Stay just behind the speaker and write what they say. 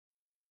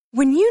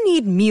When you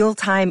need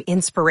mealtime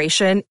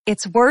inspiration,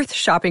 it's worth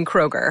shopping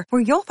Kroger,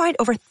 where you'll find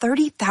over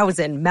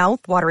 30,000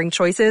 mouth-watering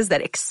choices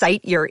that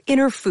excite your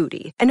inner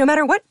foodie. And no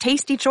matter what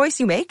tasty choice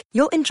you make,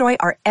 you'll enjoy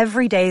our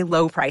everyday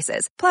low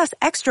prices, plus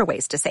extra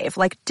ways to save,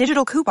 like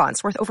digital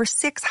coupons worth over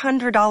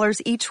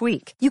 $600 each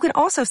week. You can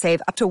also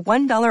save up to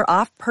 $1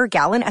 off per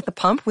gallon at the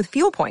pump with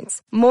fuel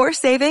points. More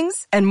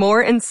savings and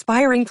more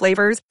inspiring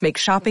flavors make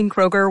shopping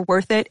Kroger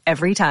worth it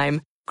every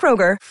time.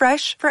 Kroger,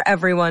 fresh for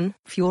everyone.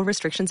 Fuel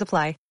restrictions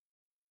apply.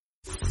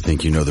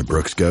 Think you know the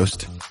Brooks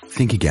Ghost?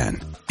 Think again.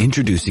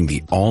 Introducing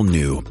the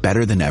all-new,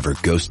 better-than-ever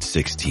Ghost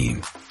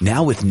 16.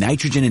 Now with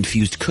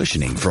nitrogen-infused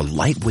cushioning for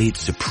lightweight,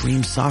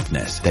 supreme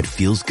softness that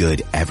feels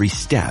good every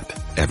step,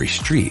 every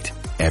street,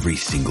 every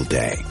single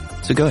day.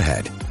 So go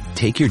ahead,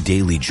 take your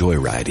daily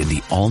joyride in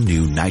the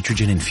all-new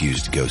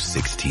nitrogen-infused Ghost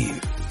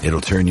 16.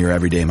 It'll turn your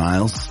everyday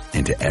miles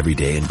into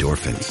everyday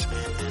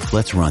endorphins.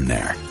 Let's run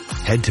there.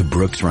 Head to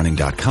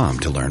brooksrunning.com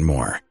to learn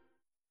more.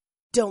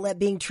 Don't let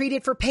being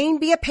treated for pain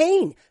be a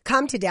pain.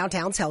 Come to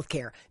Downtown's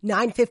Healthcare,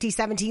 950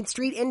 17th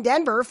Street in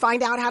Denver.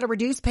 Find out how to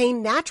reduce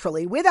pain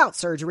naturally, without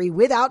surgery,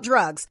 without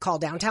drugs. Call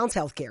Downtown's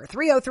Healthcare,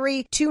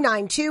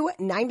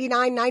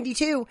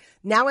 303-292-9992.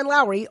 Now in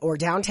Lowry or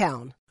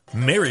downtown.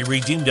 Mary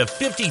redeemed a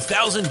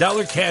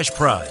 $50,000 cash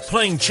prize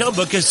playing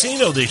Chumba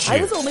Casino this year.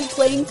 I was only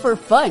playing for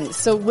fun,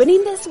 so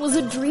winning this was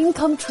a dream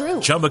come true.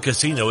 Chumba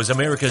Casino is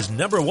America's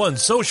 #1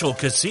 social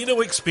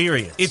casino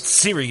experience. It's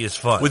serious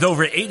fun. With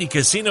over 80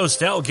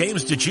 casino-style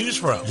games to choose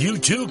from, you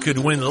too could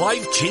win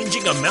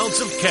life-changing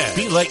amounts of cash.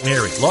 Be like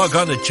Mary. Log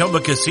on to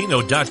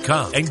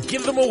ChumbaCasino.com and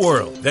give them a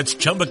whirl. That's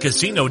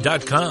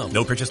ChumbaCasino.com.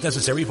 No purchase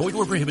necessary. Void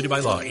or prohibited by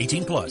law.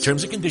 18+.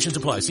 Terms and conditions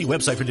apply. See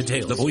website for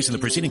details. The voice in the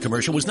preceding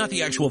commercial was not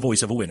the actual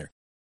voice of a winner.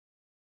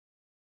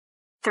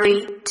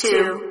 3,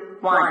 2,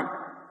 1.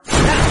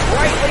 That's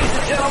right, ladies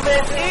and gentlemen.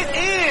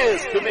 It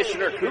is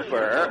Commissioner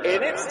Cooper,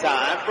 and it's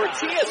time for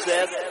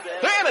TSS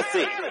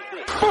Fantasy.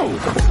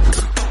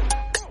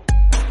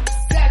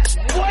 That's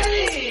what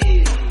it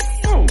is.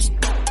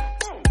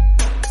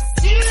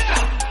 Yeah.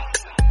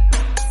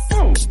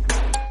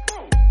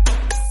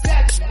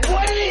 That's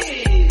what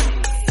it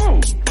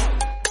is.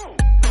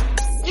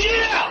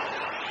 Yeah.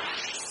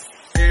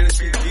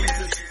 Fantasy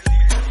Jesus.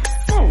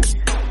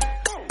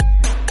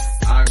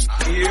 I'm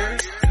here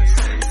to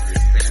save your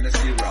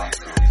fantasy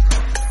roster.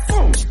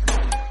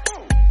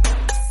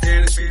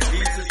 Fantasy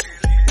Jesus.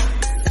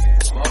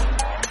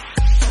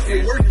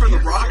 It worked for The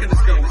Rock and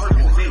it's going to work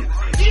for me.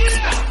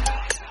 Yeah!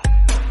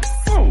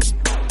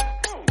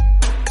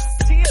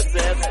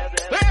 TSS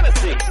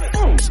Fantasy.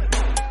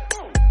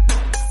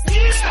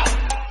 Yeah!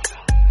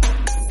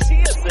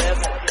 TSS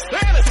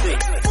Fantasy.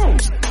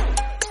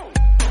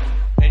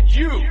 And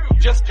you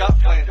just got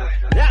planted.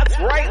 That's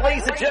right,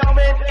 ladies and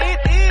gentlemen. It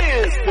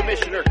is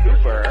Commissioner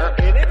Cooper,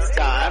 and it's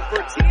time for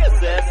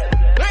TSS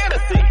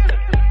Fantasy.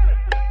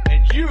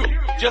 And you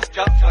just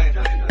got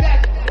planted.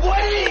 That's what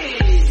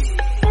it is.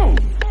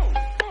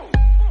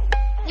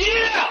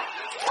 Yeah!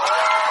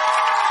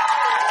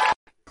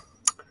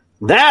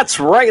 That's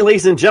right,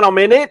 ladies and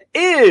gentlemen. It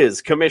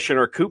is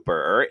Commissioner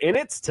Cooper, and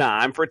it's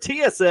time for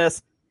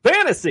TSS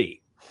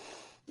Fantasy.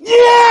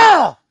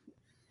 Yeah!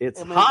 It's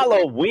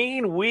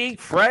Halloween week.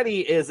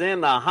 Freddie is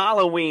in the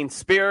Halloween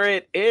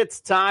spirit.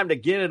 It's time to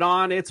get it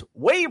on. It's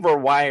waiver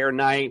wire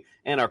night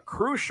and a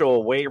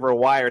crucial waiver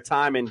wire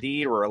time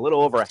indeed. We're a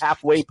little over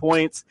halfway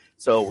points,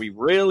 so we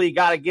really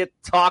got to get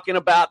talking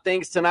about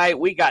things tonight.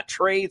 We got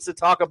trades to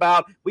talk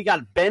about. We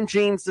got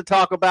benchings to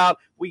talk about.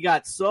 We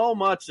got so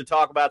much to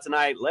talk about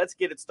tonight. Let's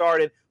get it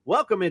started.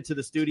 Welcome into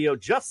the studio,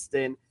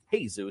 Justin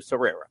Jesus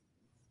Herrera.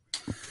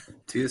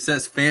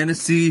 TSS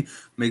Fantasy.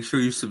 Make sure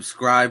you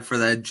subscribe for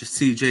that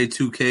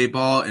CJ2K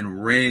ball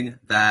and ring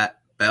that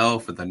bell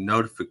for the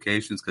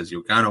notifications because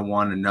you're going to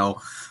want to know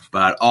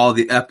about all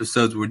the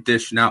episodes we're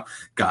dishing out.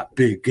 Got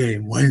Big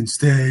Game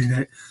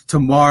Wednesday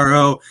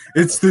tomorrow.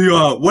 It's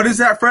the, what is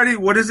that, Freddie?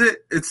 What is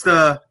it? It's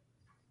the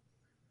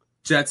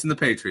Jets and the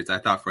Patriots. I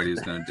thought Freddie was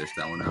going to dish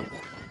that one out.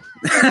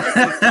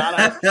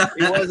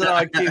 He wasn't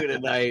on cue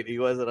tonight. He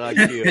wasn't on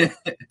cue.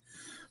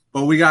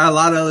 But we got a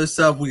lot of other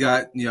stuff. We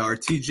got, our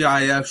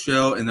TGIF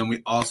show, and then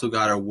we also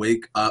got our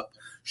Wake Up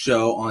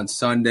show on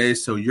Sunday.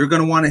 So you're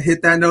going to want to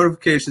hit that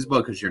notifications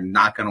bell because you're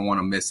not going to want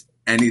to miss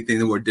anything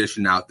that we're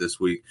dishing out this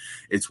week.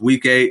 It's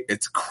week 8.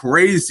 It's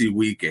crazy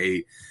week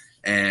 8.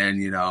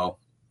 And, you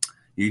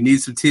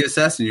need some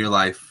TSS in your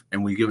life,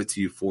 and we give it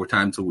to you 4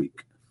 times a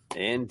week.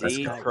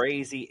 Indeed,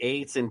 crazy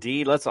 8s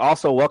indeed. Let's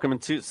also welcome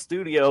into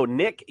studio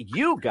Nick.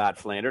 You got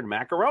Flandered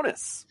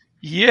Macaronis.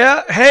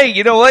 Yeah. Hey,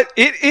 you know what?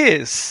 It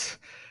is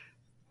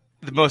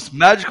the most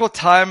magical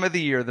time of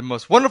the year, the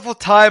most wonderful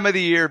time of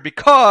the year,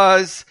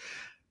 because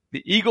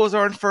the Eagles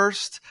are in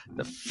first,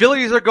 the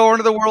Phillies are going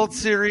to the World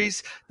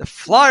Series, the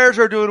Flyers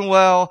are doing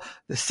well,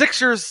 the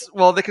Sixers,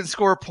 well, they can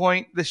score a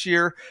point this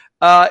year.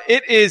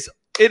 It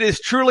It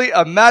is truly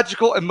a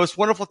magical and most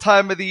wonderful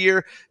time of the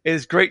year. It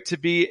is great to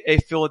be a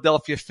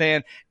Philadelphia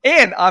fan.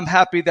 And I'm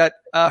happy that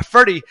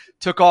Freddie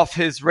took off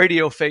his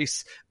radio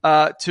face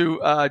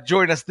to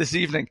join us this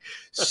evening.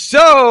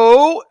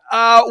 So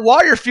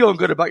while you're feeling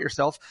good about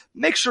yourself,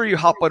 make sure you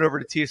hop on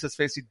over to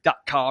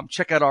TSSFantasy.com.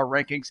 Check out our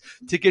rankings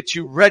to get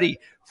you ready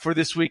for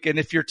this week. And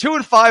if you're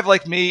 2-5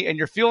 like me and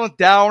you're feeling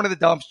down in the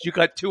dumps, you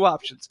got two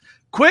options: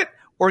 quit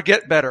or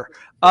get better.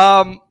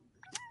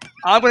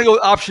 I'm going to go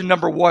with option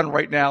number 1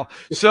 right now.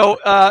 So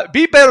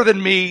be better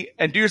than me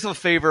and do yourself a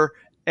favor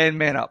and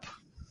man up.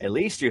 At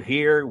least you're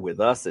here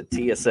with us at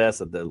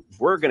TSS.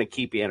 We're going to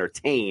keep you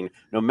entertained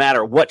no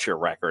matter what your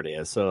record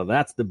is. So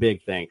that's the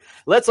big thing.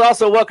 Let's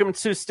also welcome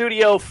to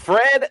studio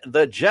Fred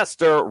the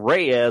Jester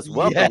Reyes.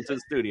 Welcome to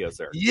the studio,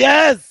 sir.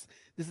 Yes.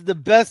 This is the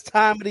best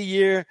time of the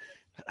year.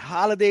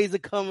 Holidays are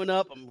coming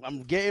up.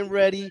 I'm getting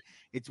ready.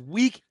 It's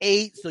week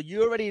 8, so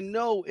you already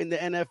know in the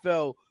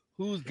NFL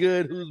who's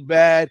good, who's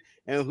bad,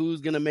 and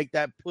who's going to make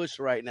that push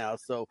right now.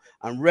 So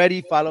I'm ready.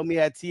 Follow me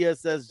at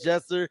TSS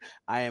Jester.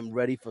 I am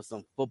ready for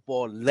some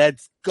football.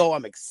 Let's go.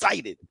 I'm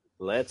excited.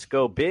 Let's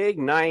go. Big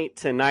night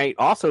tonight.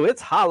 Also,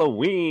 it's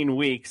Halloween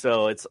week,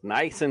 so it's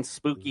nice and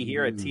spooky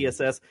here at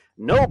TSS.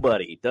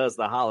 Nobody does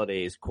the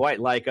holidays quite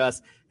like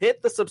us.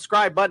 Hit the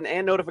subscribe button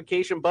and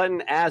notification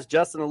button. As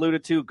Justin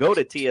alluded to, go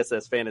to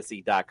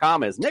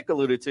TSSFantasy.com, as Nick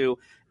alluded to,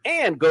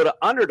 and go to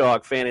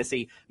Underdog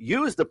Fantasy.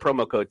 Use the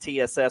promo code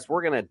TSS.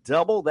 We're going to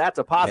double that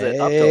deposit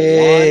up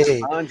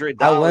to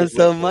 $100. I won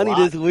some money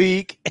this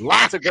week.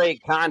 Lots of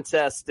great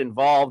contests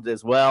involved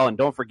as well. And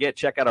don't forget,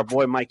 check out our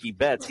boy Mikey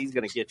Betts. He's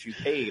going to get you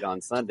paid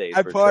on Sundays.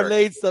 I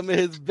parlayed some of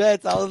his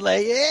bets. I was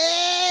like,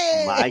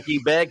 yeah. Mikey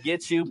Bet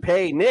gets you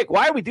paid. Nick,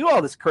 why do we do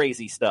all this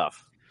crazy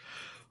stuff?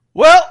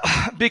 Well,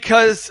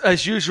 because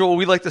as usual,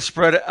 we like to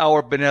spread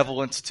our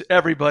benevolence to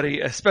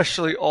everybody,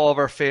 especially all of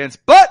our fans.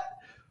 But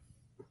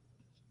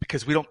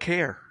because we don't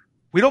care.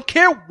 We don't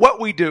care what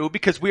we do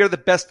because we are the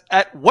best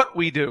at what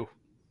we do.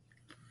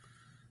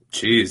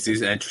 Jeez,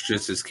 these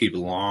entrances just keep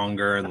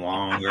longer and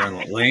longer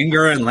and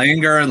linger and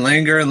linger and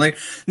linger and linger.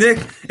 Nick,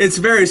 it's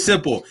very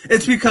simple.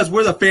 It's because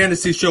we're the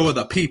fantasy show of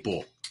the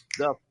people.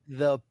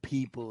 The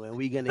people, and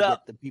we're going to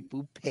get the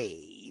people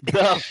paid.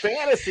 The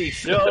fantasy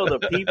show, the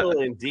people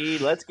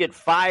indeed. Let's get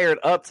fired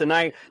up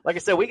tonight. Like I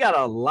said, we got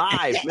a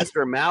live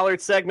Mr.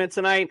 Mallard segment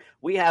tonight.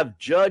 We have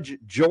Judge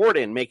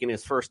Jordan making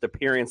his first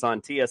appearance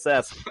on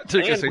TSS.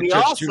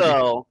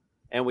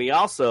 And we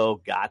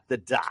also got the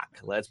doc.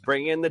 Let's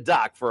bring in the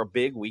doc for a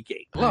big week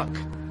 8. Look,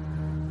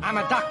 I'm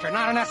a doctor,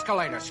 not an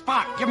escalator.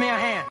 Spot, give me a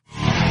hand.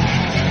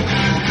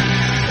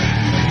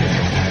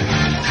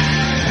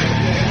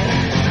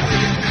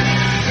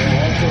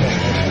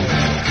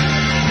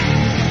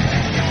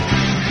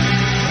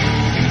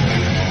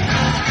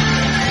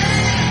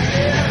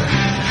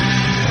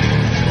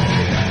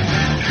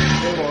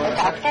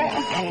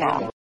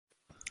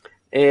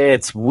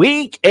 It's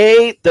week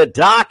 8. The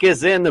doc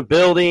is in the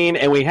building,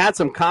 and we had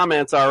some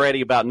comments already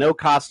about no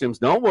costumes.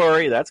 Don't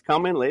worry, that's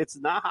coming. It's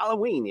not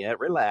Halloween yet.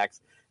 Relax.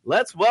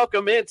 Let's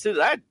welcome into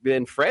that.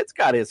 And Fred's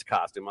got his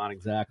costume on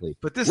exactly.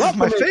 But this is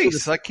my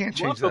face. I can't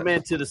change that. Welcome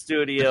into the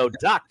studio,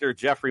 Dr.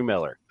 Jeffrey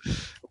Miller.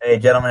 Hey,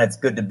 gentlemen, it's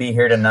good to be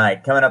here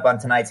tonight. Coming up on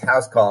tonight's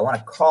house call, I want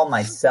to call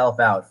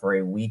myself out for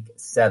a week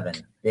 7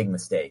 big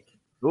mistake.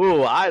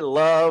 Ooh, I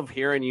love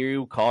hearing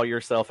you call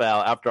yourself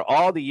out. After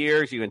all the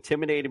years you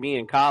intimidated me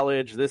in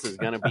college, this is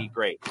going to be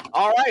great.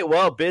 All right,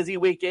 well, busy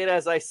week 8,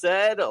 as I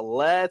said.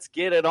 Let's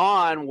get it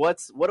on. What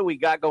do we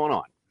got going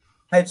on?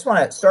 I just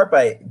want to start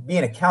by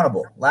being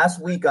accountable.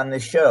 Last week on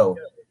this show,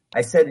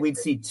 I said we'd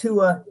see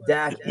Tua,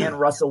 Dak, and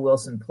Russell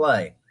Wilson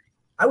play.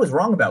 I was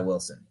wrong about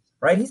Wilson,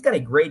 right? He's got a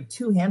grade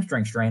 2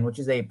 hamstring strain, which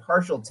is a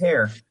partial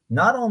tear.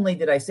 Not only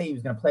did I say he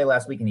was going to play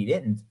last week and he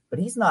didn't, but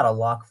he's not a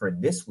lock for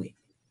this week.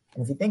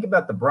 And if you think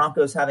about the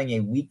Broncos having a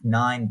week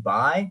 9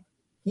 bye,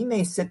 he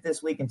may sit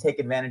this week and take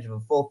advantage of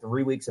a full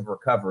 3 weeks of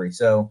recovery.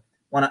 So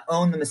want to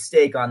own the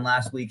mistake on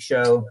last week's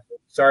show.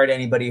 Sorry to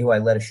anybody who I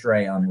led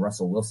astray on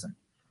Russell Wilson.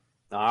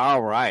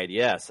 All right,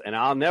 yes. And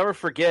I'll never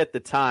forget the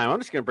time. I'm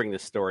just going to bring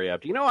this story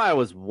up. Do you know I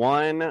was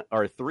 1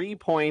 or 3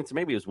 points,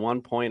 maybe it was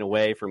 1 point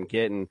away from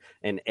getting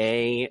an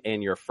A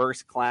in your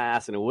first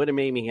class, and it would have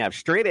made me have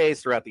straight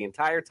A's throughout the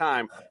entire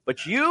time.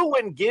 But you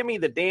wouldn't give me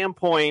the damn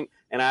point,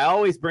 and I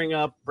always bring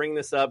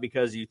this up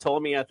because you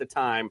told me at the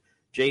time,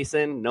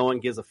 Jason, no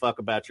one gives a fuck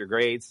about your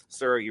grades.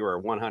 Sir, you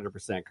are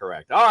 100%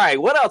 correct. All right,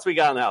 what else we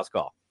got on the house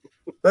call?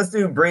 Let's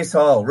do Breece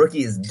Hall.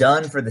 Rookie is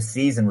done for the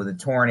season with a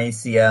torn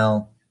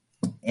ACL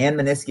and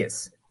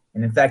meniscus.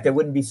 And in fact, I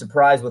wouldn't be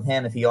surprised with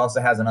him if he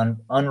also has an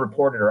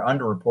unreported or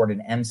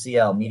underreported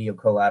MCL, medial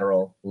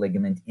collateral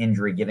ligament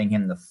injury, giving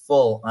him the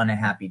full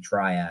unhappy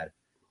triad.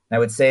 And I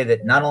would say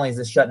that not only is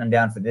this shutting him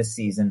down for this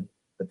season,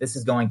 but this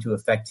is going to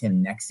affect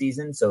him next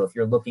season. So if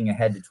you're looking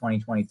ahead to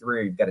 2023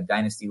 or you've got a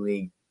dynasty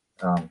league,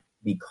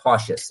 be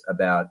cautious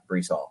about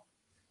Breece Hall.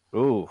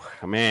 Ooh,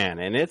 man.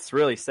 And it's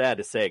really sad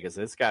to say because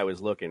this guy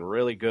was looking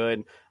really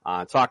good.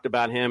 Talked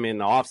about him in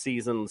the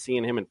offseason,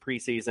 seeing him in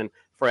preseason.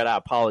 Fred, I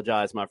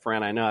apologize, my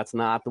friend. I know that's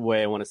not the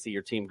way I want to see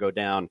your team go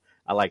down.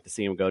 I like to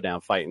see him go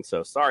down fighting.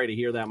 So sorry to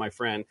hear that, my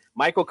friend.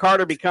 Michael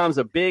Carter becomes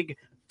a big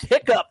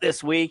pickup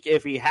this week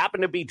if he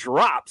happened to be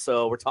dropped.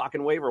 So we're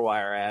talking waiver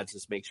wire ads.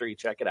 Just make sure you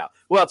check it out.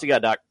 What else you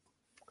got, Doc?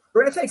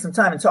 We're going to take some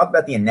time and talk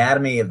about the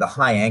anatomy of the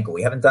high ankle.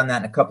 We haven't done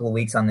that in a couple of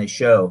weeks on this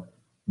show.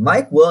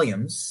 Mike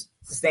Williams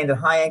sustained a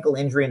high ankle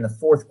injury in the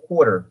fourth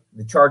quarter.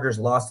 The Chargers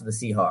lost to the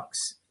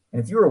Seahawks.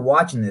 And if you were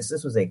watching this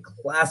was a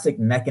classic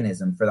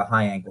mechanism for the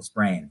high ankle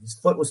sprain. His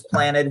foot was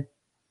planted,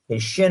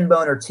 his shin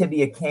bone or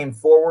tibia came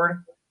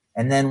forward,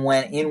 and then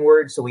went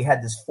inward. So we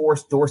had this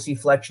forced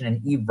dorsiflexion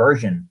and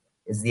eversion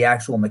is the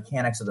actual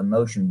mechanics of the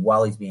motion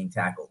while he's being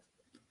tackled.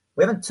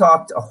 We haven't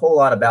talked a whole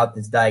lot about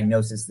this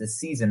diagnosis this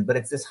season, but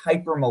it's this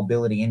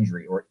hypermobility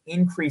injury or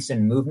increase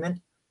in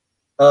movement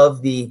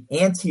of the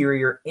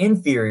anterior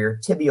inferior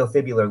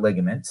tibiofibular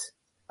ligament.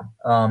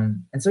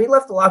 And so he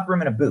left the locker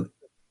room in a boot.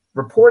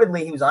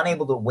 Reportedly, he was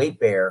unable to weight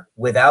bear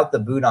without the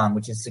boot on,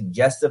 which is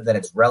suggestive that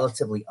it's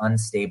relatively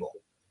unstable.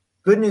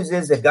 Good news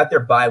is they've got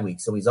their bye week,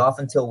 so he's off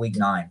until week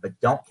 9, but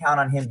don't count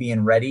on him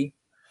being ready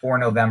for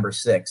November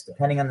 6th.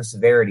 Depending on the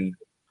severity,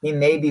 he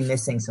may be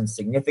missing some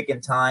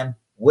significant time.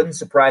 Wouldn't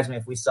surprise me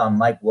if we saw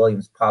Mike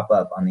Williams pop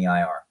up on the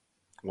IR.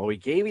 Well, we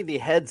gave you the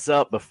heads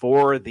up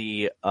before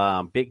the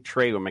big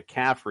trade with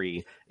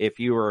McCaffrey. If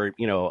you were,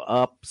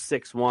 up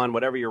 6-1,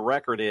 whatever your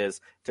record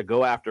is, to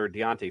go after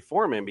Deontay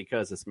Foreman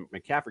because this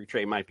McCaffrey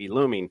trade might be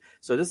looming.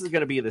 So this is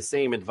going to be the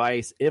same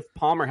advice. If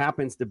Palmer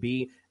happens to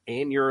be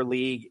in your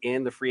league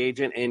in the free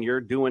agent and you're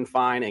doing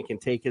fine and can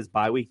take his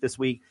bye week this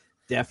week,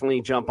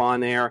 definitely jump on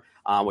there.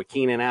 With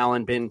Keenan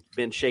Allen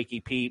been shaky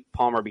Pete,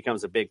 Palmer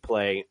becomes a big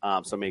play.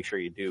 So make sure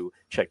you do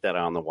check that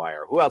out on the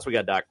wire. Who else we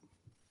got, Doc?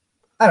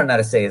 I don't know how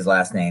to say his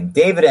last name.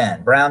 David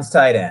N., Browns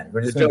tight end.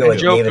 We're just going to go with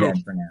David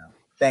N. for now.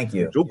 Thank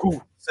you.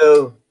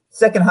 So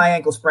second high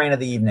ankle sprain of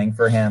the evening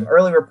for him.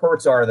 Early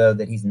reports are, though,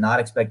 that he's not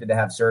expected to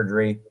have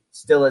surgery.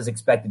 Still is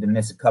expected to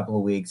miss a couple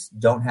of weeks.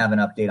 Don't have an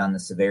update on the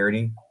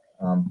severity,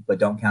 but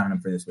don't count on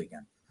him for this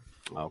weekend.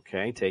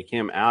 Okay, take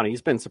him out.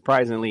 He's been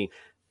surprisingly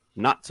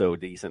not so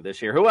decent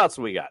this year. Who else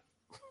we got?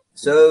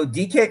 So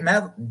DK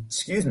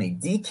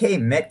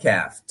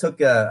Metcalf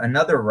took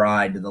another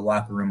ride to the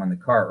locker room on the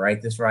cart,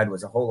 right? This ride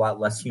was a whole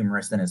lot less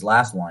humorous than his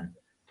last one.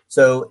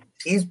 So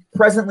he's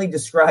presently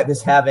described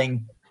as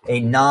having a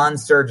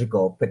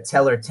non-surgical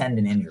patellar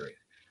tendon injury.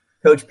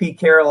 Coach Pete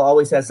Carroll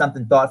always has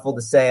something thoughtful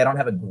to say. I don't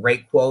have a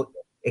great quote,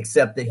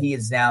 except that he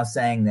is now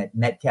saying that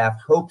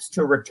Metcalf hopes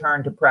to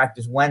return to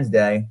practice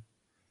Wednesday,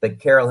 but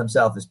Carroll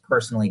himself is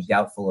personally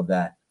doubtful of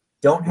that.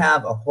 Don't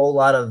have a whole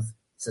lot of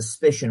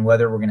suspicion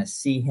whether we're going to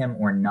see him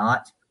or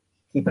not.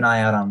 Keep an eye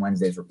out on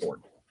Wednesday's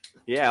report.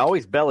 Yeah,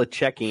 always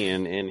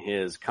Belichickian in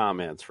his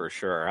comments for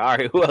sure. All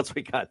right, who else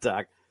we got,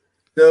 Doc?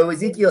 So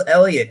Ezekiel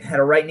Elliott had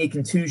a right knee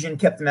contusion,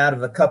 kept him out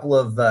of a couple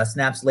of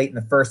snaps late in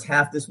the first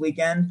half this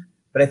weekend.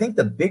 But I think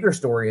the bigger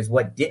story is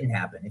what didn't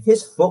happen. If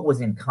his foot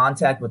was in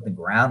contact with the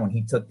ground when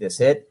he took this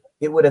hit,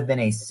 it would have been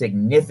a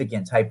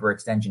significant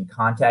hyperextension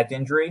contact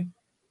injury.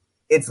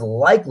 It's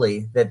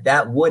likely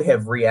that would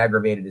have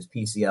re-aggravated his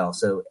PCL.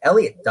 So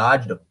Elliott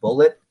dodged a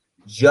bullet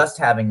just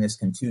having this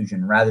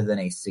contusion rather than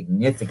a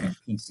significant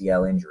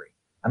PCL injury.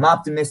 I'm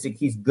optimistic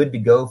he's good to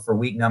go for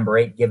week number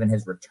 8, given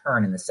his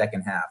return in the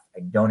second half.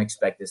 I don't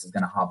expect this is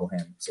going to hobble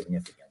him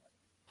significantly.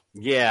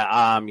 Yeah,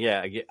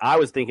 I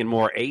was thinking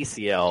more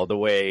ACL, the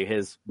way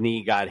his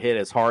knee got hit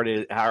as hard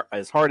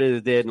as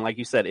it did. And like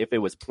you said, if it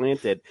was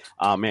planted,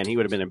 man, he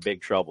would have been in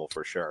big trouble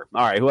for sure.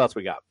 All right, who else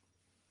we got?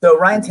 So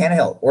Ryan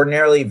Tannehill,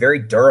 ordinarily very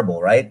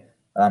durable, right?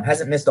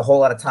 Hasn't missed a whole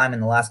lot of time in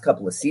the last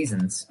couple of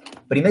seasons,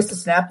 but he missed a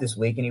snap this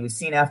week, and he was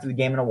seen after the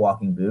game in a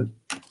walking boot.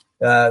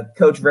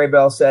 Coach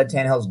Vrabel said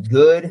Tannehill's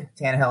good.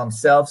 Tannehill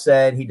himself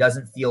said he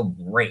doesn't feel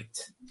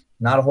great.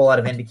 Not a whole lot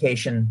of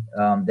indication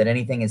that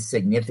anything is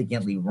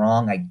significantly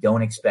wrong. I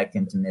don't expect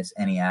him to miss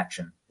any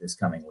action this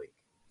coming week.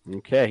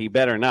 Okay, he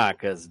better not,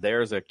 because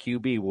there's a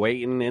QB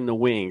waiting in the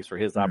wings for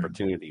his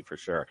opportunity for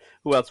sure.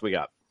 Who else we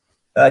got?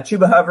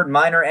 Chuba Hubbard,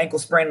 minor ankle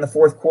sprain in the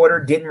fourth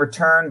quarter, didn't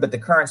return, but the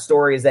current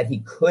story is that he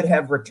could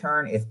have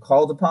returned if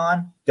called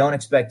upon. Don't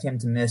expect him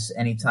to miss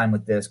any time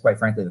with this. Quite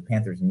frankly, the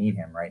Panthers need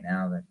him right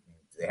now. Do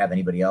they have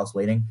anybody else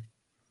waiting?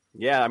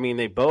 Yeah, I mean,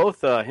 they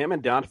both, him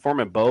and Deontay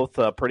Foreman both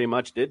pretty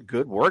much did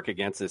good work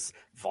against this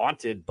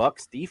vaunted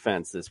Bucs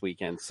defense this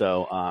weekend.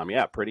 So,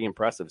 yeah, pretty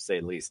impressive to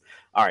say the least.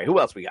 All right, who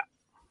else we got?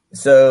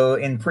 So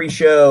in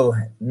pre-show,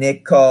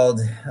 Nick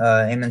called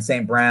Amon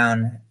St.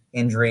 Brown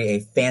injury a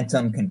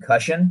phantom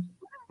concussion.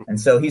 And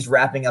so he's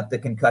wrapping up the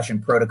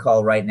concussion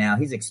protocol right now.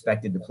 He's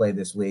expected to play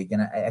this week.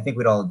 And I think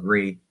we'd all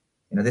agree,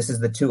 this is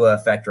the Tua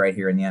effect right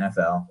here in the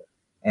NFL.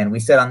 And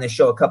we said on this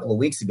show a couple of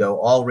weeks ago,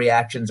 all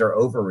reactions are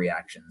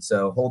overreactions.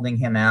 So holding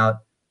him out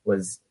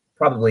was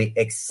probably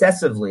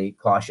excessively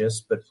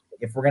cautious. But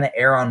if we're going to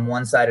err on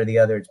one side or the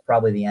other, it's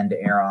probably the end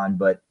to err on.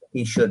 But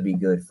he should be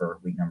good for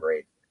week number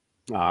 8.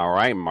 All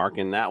right,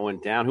 marking that one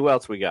down. Who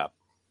else we got?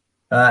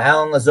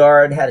 Alan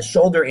Lazard had a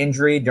shoulder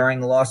injury during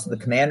the loss to the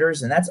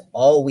Commanders, and that's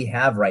all we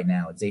have right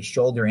now. It's a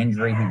shoulder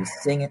injury. He was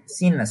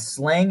seen in a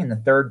sling in the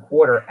third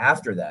quarter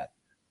after that.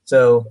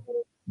 So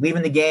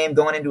leaving the game,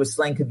 going into a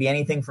sling could be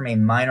anything from a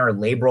minor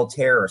labral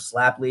tear or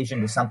slap lesion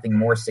to something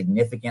more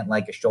significant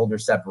like a shoulder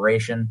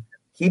separation.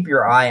 Keep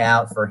your eye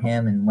out for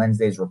him in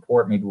Wednesday's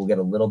report. Maybe we'll get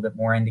a little bit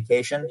more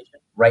indication.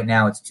 Right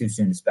now, it's too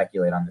soon to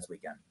speculate on this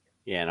weekend.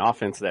 Yeah, an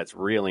offense that's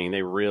reeling.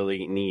 They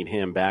really need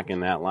him back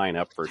in that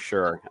lineup for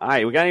sure. All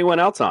right, we got anyone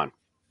else on?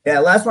 Yeah,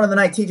 last one of the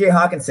night, TJ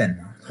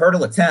Hawkinson.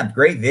 Hurdle attempt.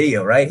 Great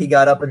video, right? He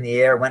got up in the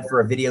air, went for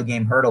a video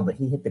game hurdle, but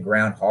he hit the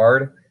ground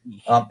hard.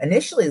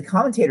 Initially, the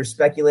commentator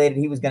speculated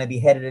he was going to be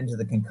headed into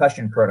the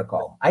concussion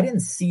protocol. I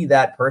didn't see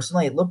that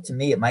personally. It looked to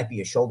me it might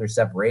be a shoulder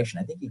separation.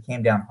 I think he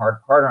came down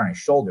harder on his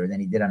shoulder than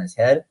he did on his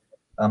head.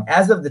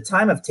 As of the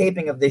time of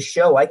taping of this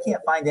show, I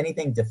can't find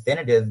anything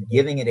definitive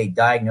giving it a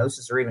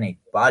diagnosis or even a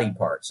body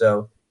part.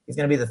 So he's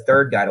going to be the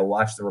third guy to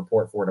watch the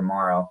report for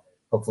tomorrow.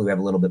 Hopefully we have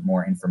a little bit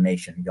more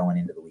information going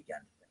into the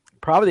weekend.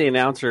 Probably the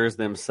announcers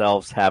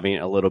themselves having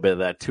a little bit of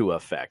that Tua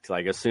effect.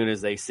 Like as soon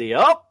as they see,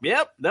 oh,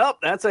 yep, nope,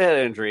 that's a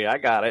head injury. I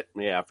got it.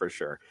 Yeah, for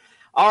sure.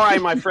 All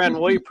right, my friend,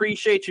 we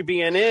appreciate you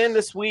being in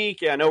this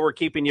week. I know we're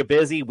keeping you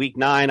busy. Week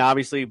 9,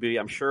 obviously,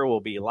 I'm sure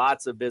will be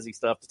lots of busy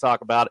stuff to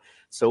talk about.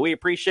 So we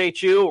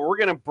appreciate you. We're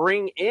going to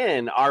bring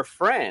in our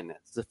friend,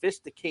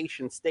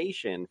 Sophistication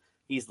Station.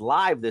 He's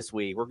live this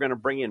week. We're going to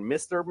bring in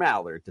Mr.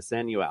 Mallard to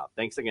send you out.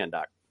 Thanks again,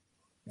 Doc.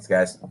 Thanks,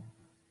 guys.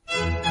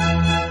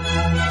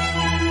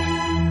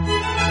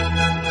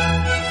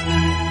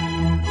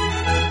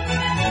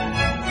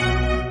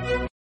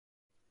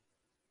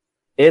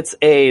 It's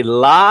a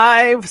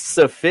live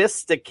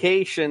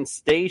Sophistication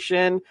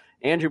Station.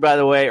 Andrew, by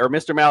the way, or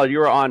Mr. Mallard, you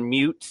are on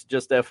mute,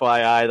 just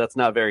FYI. That's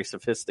not very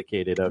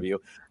sophisticated of you.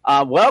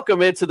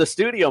 Welcome into the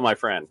studio, my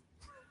friend.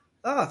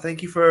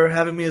 Thank you for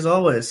having me as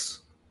always.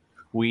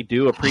 We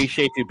do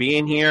appreciate you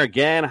being here.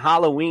 Again,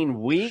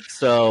 Halloween week,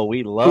 so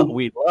we love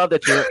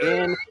that you're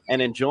in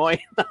and enjoying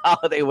the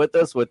holiday with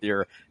us with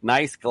your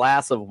nice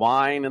glass of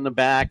wine in the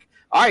back.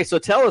 All right, so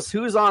tell us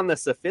who's on the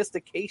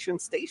Sophistication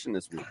Station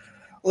this week.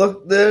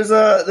 Look, there's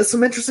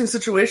some interesting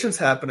situations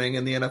happening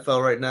in the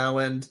NFL right now,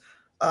 and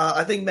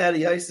I think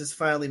Matty Ice has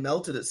finally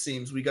melted, it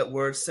seems. We got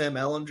word Sam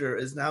Ehlinger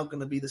is now going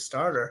to be the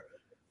starter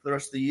for the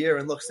rest of the year.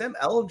 And look, Sam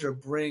Ehlinger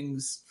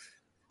brings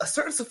a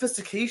certain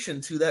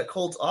sophistication to that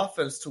Colts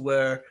offense to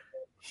where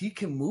he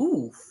can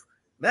move.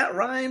 Matt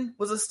Ryan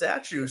was a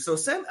statue. So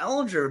Sam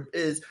Ehlinger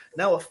is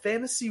now a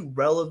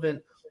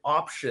fantasy-relevant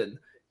option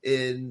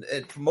in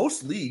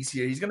most leagues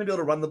here. He's going to be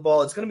able to run the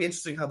ball. It's going to be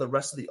interesting how the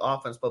rest of the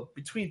offense, but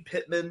between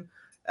Pittman,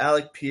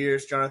 Alec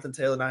Pierce, Jonathan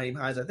Taylor, Nyheim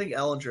Hines, I think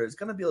Ehlinger is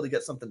going to be able to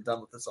get something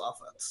done with this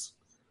offense.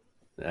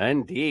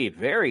 Indeed.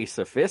 Very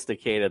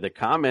sophisticated. The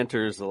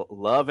commenters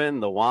loving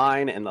the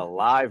wine and the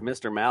live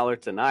Mr.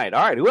 Mallard tonight.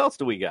 All right, who else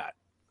do we got?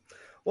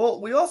 Well,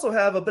 we also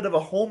have a bit of a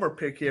homer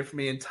pick here for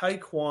me in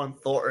Tyquan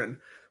Thornton.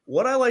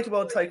 What I like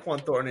about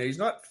Tyquan Thornton, he's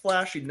not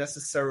flashy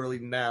necessarily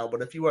now,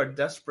 but if you are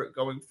desperate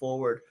going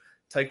forward,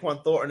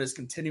 Tyquan Thornton is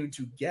continuing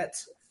to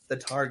get the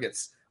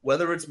targets,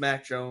 whether it's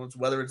Mac Jones,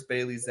 whether it's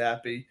Bailey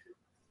Zappi.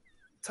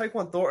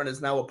 Tyquan Thornton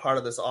is now a part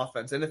of this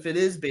offense. And if it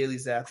is Bailey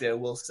Zappi, I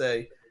will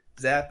say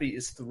Zappi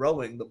is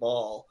throwing the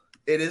ball.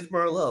 It is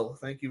Merlot.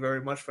 Thank you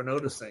very much for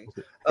noticing.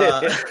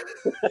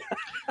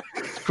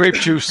 Grape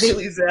juice.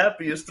 Bailey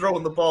Zappi is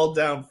throwing the ball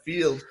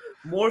downfield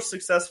more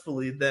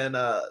successfully than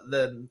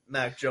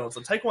Mac Jones.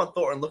 So Tyquan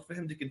Thornton, look for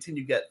him to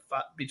continue to get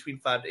between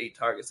 5 to 8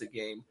 targets a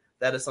game.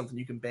 That is something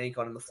you can bank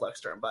on in the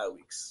flex during bye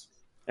weeks.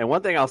 And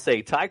one thing I'll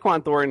say,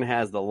 Tyquan Thornton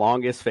has the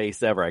longest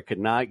face ever. I could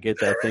not get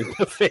that thing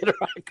to fit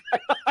right.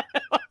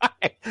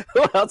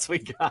 Who else we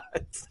got?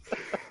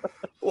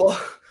 Well,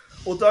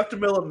 Dr.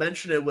 Miller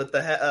mentioned it with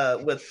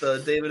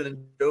the David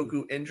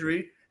Njoku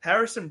injury.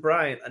 Harrison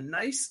Bryant, a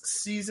nice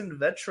seasoned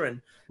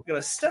veteran,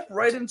 going to step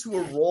right into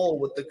a role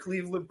with the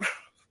Cleveland.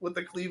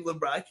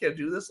 I can't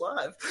do this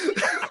live.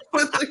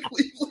 With the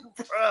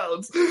Cleveland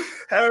Browns,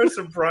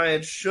 Harrison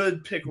Bryant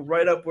should pick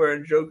right up where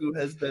Njoku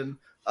has been,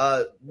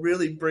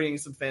 really bringing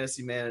some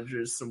fantasy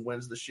managers some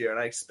wins this year, and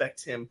I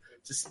expect him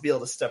to be able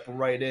to step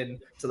right in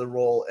to the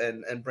role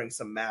and bring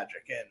some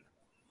magic in.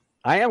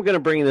 I am going to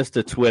bring this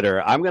to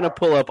Twitter. I'm going to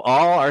pull up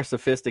all our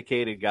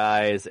sophisticated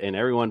guys and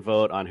everyone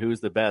vote on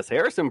who's the best.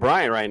 Harrison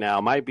Bryant right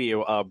now might be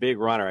a big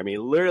runner. I mean, he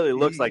literally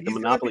looks like the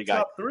Monopoly guy.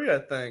 Top 3, I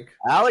think.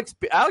 Alex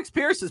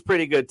Pierce is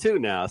pretty good too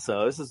now,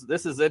 so this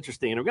is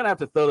interesting. We're going to have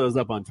to throw those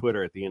up on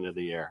Twitter at the end of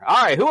the year.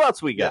 All right, who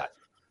else we got?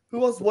 Yeah.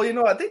 Who else?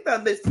 Well, I think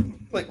that makes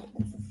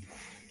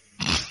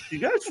you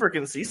guys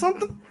freaking see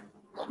something?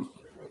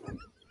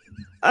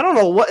 I don't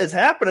know what is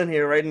happening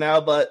here right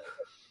now, but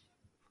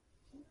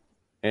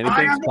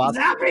anything's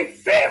possible. Zappy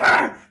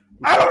fever.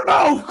 I don't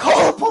know.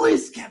 Call the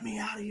police. Get me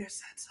out of here,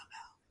 said somehow.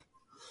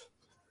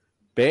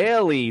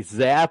 Bailey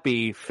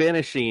Zappi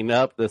finishing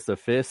up the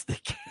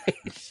sophistication.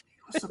 He was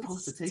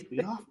supposed to take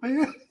me off,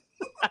 man.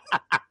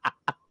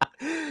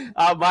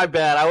 My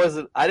bad.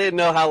 I didn't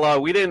know how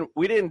long. We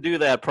didn't do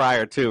that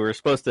prior to. We were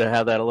supposed to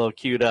have that a little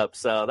queued up.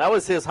 So that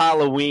was his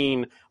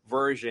Halloween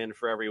version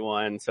for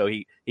everyone. So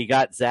he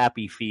got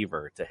zappy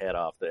fever to head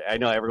off. I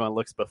know everyone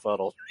looks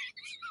befuddled.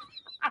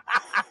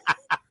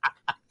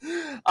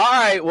 All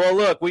right. Well,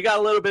 look, we got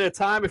a little bit of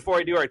time before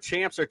we do our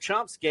Champs or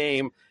Chumps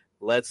game.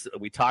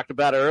 We talked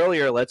about it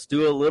earlier. Let's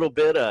do a little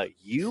bit of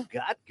You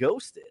Got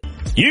Ghosted.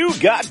 You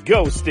got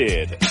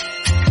ghosted.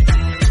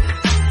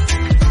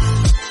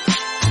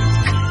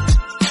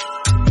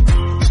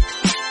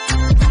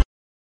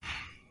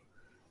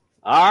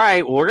 All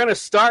right, we're going to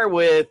start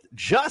with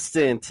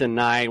Justin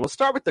tonight. We'll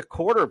start with the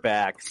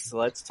quarterbacks.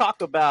 Let's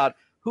talk about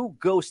who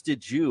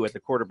ghosted you at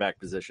the quarterback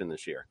position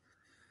this year.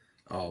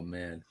 Oh,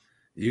 man.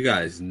 You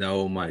guys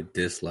know my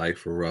dislike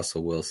for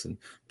Russell Wilson.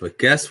 But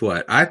guess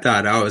what? I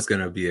thought I was going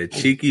to be a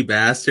cheeky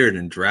bastard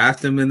and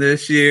draft him in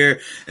this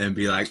year and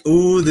be like,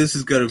 ooh, this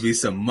is going to be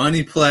some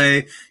money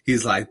play.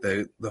 He's like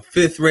the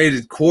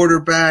fifth-rated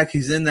quarterback.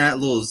 He's in that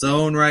little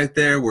zone right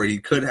there where he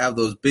could have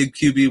those big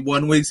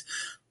QB1 weeks.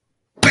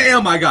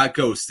 Bam, I got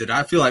ghosted.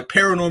 I feel like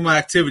paranormal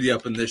activity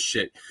up in this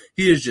shit.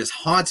 He is just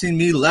haunting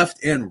me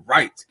left and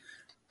right.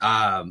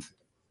 I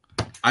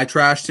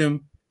trashed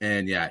him,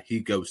 and yeah, he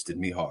ghosted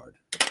me hard.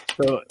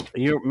 So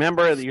you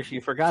remember,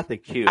 you forgot the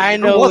cue. I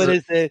know what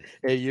it said,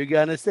 and you're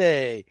going to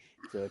say,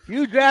 so if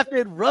you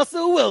drafted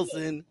Russell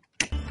Wilson.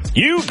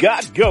 You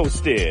got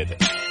ghosted.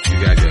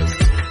 You got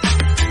ghosted.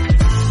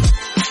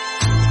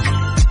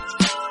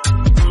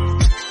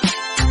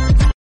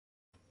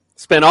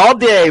 Spent all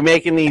day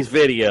making these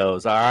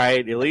videos, all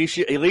right? At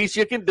least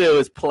you can do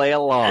is play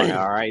along,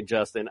 all right,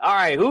 Justin? All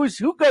right, who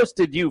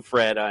ghosted you,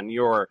 Fred, on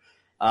your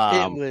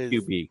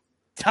QB?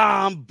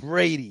 Tom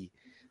Brady.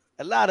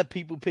 A lot of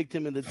people picked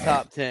him in the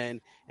top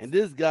 10, and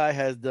this guy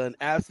has done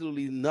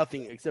absolutely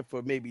nothing except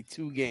for maybe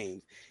 2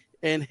 games.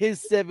 In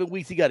his 7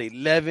 weeks, he got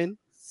 11,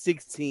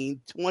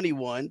 16,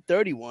 21,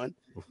 31,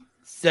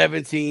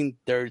 17,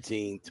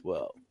 13,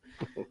 12.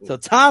 So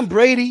Tom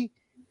Brady,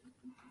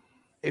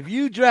 if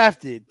you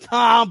drafted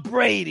Tom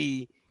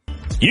Brady,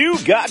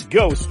 you got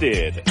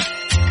ghosted.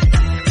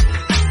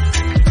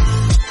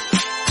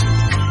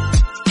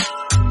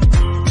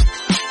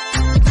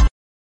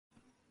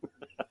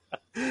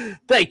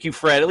 Thank you,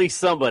 Fred. At least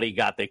somebody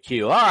got the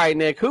cue. All right,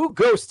 Nick, who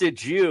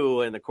ghosted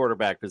you in the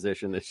quarterback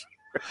position this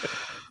year?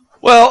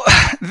 Well,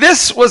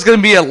 this was going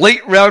to be a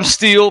late round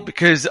steal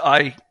because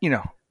we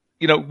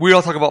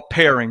all talk about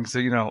pairings,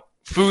 so,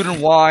 food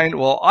and wine.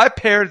 Well, I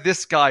paired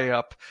this guy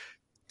up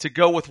to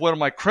go with one of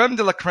my creme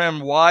de la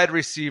creme wide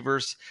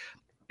receivers,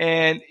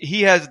 and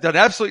he has done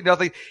absolutely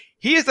nothing.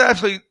 He has done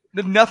absolutely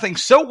nothing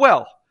so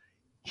well,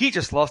 he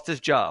just lost his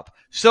job.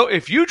 So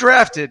if you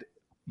drafted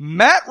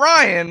Matt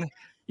Ryan...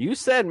 You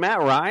said Matt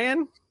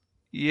Ryan?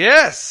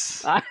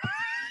 Yes. I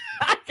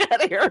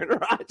got Aaron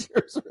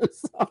Rodgers for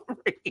some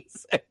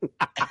reason.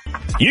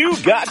 You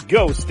got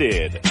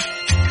ghosted.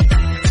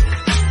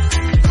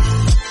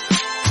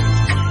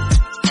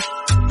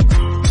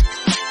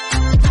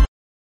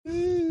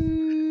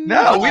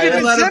 No, we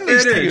didn't let send him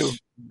these to finish. you.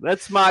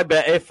 That's my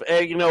bet. If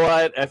you know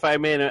what, if I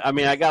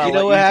got. You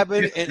know what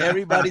happened in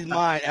everybody's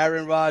mind?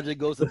 Aaron Rodgers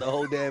goes to the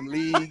whole damn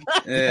league.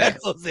 Yeah. That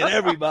goes in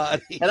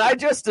everybody. And I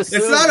just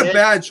assumed It's not a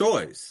bad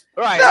choice.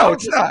 Right? No,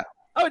 it's not.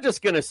 I was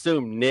just gonna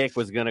assume Nick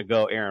was gonna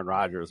go Aaron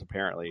Rodgers.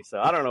 Apparently, so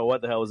I don't know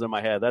what the hell was in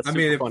my head. That's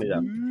super funny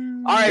though.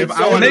 All right, If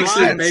so I would makes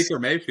have sense. Baker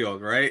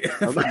Mayfield, right?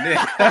 For Nick.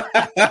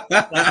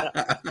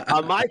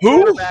 on my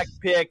quarterback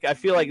pick, I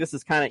feel like this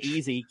is kind of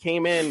easy. He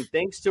came in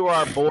thanks to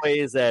our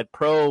boys at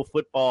Pro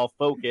Football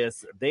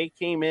Focus. They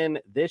came in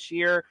this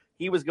year.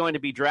 He was going to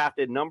be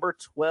drafted number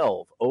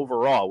 12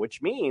 overall,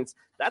 which means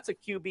that's a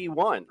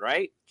QB1,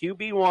 right?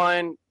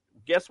 QB1.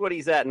 Guess what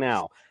he's at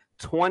now?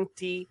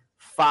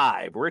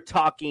 25. We're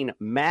talking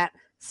Matt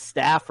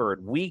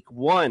Stafford, week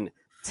 1.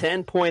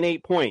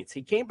 10.8 points.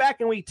 He came back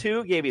in week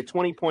 2, gave you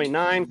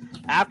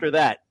 20.9. After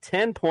that,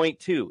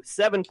 10.2,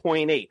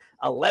 7.8,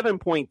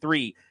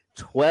 11.3,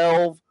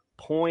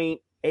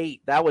 12.8.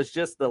 That was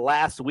just the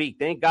last week.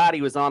 Thank God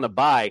he was on the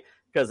bye,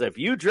 because if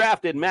you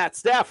drafted Matt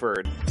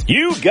Stafford,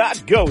 you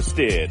got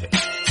ghosted.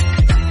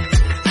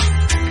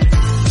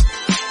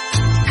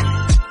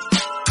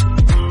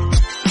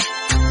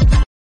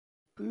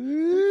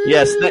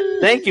 Yes,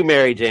 thank you,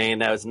 Mary Jane.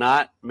 That was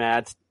not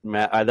Matt.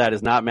 That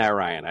is not Matt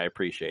Ryan. I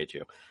appreciate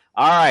you.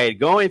 All right,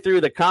 going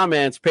through the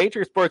comments.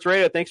 Patriot Sports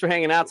Radio, thanks for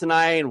hanging out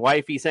tonight. And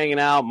Wifey's hanging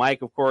out.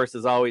 Mike, of course,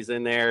 is always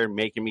in there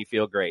making me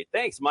feel great.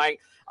 Thanks, Mike.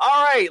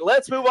 All right,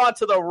 let's move on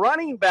to the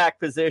running back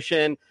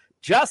position.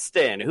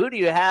 Justin, who do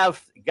you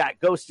have got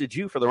ghosted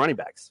you for the running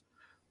backs?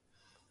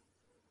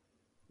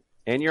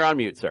 And you're on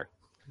mute, sir.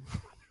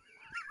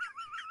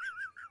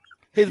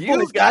 His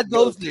voice got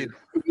ghosted.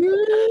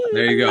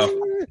 There you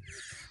go.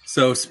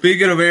 So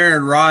speaking of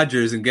Aaron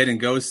Rodgers and getting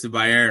ghosted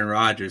by Aaron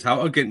Rodgers, how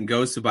about getting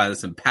ghosted by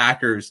some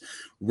Packers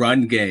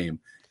run game?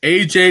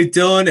 A.J.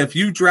 Dillon, if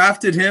you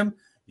drafted him,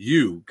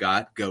 You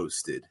got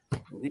ghosted.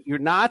 You're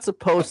not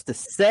supposed to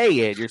say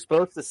it. You're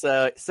supposed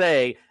to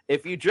say,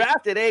 if you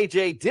drafted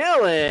A.J.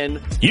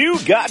 Dillon, you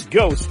got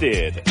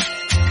ghosted.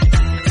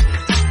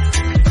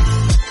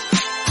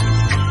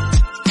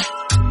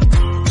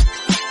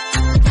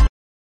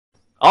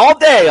 All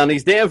day on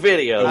these damn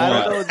videos. I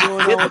don't know what's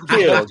going Get on the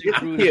kill. Get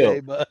the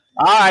kill. But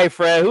All right,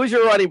 Fred. Who's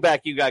your running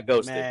back you got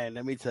ghosted? man,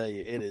 let me tell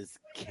you, it is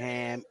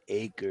Cam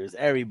Akers.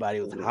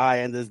 Everybody was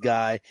high on this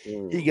guy.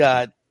 He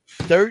got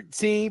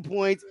 13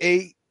 points,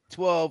 8,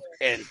 12,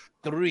 and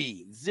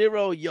 3.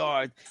 0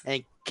 yards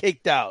and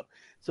kicked out.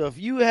 So if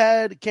you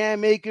had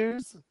Cam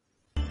Akers,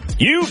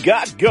 you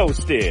got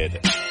ghosted.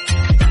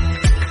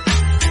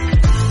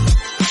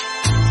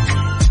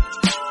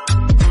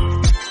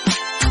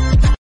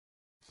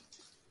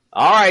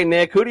 All right,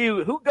 Nick,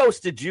 who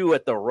ghosted you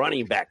at the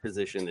running back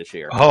position this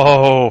year?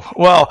 Oh,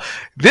 well,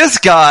 this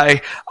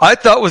guy I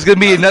thought was going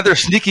to be another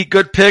sneaky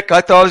good pick.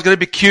 I thought it was going to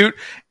be cute,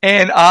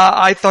 and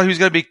I thought he was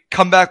going to be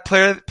comeback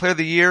player of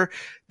the year.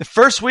 The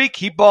first week,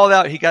 he balled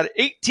out. He got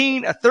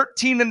 18, a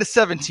 13, and a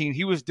 17.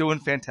 He was doing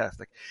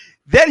fantastic.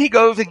 Then he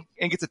goes and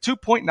gets a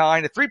 2.9,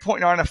 a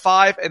 3.9, a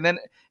 5, and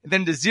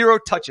then the 0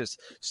 touches.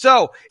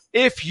 So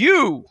if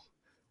you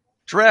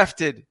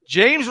drafted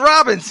James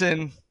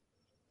Robinson,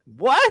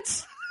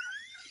 what?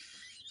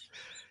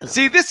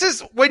 See, this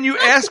is when you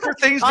ask for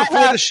things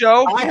before the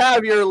show. I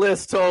have your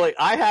list totally.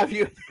 I have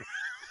you.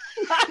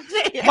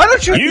 Why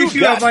don't you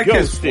got like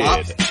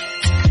ghosted?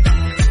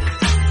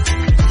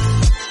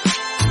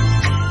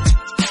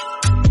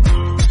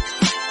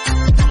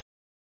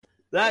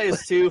 That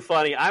is too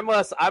funny. I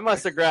must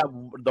have grabbed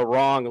the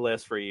wrong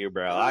list for you,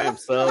 bro. I am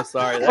so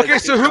sorry. Okay,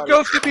 so who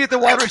ghosted me at the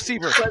wide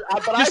receiver?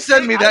 But Just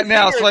send me that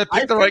now so I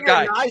pick the right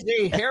guy.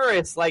 Najee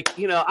Harris, I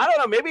don't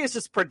know. Maybe it's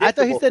just predictable.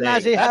 I thought he said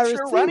Najee That's Harris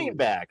your too. running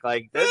back.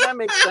 Does that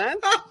make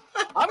sense?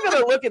 I'm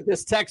gonna look at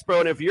this text,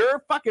 bro, and if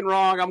you're fucking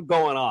wrong, I'm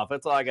going off.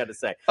 That's all I got to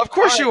say. Of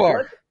course you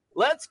are.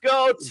 Let's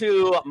go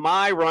to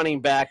my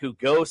running back who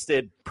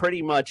ghosted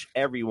pretty much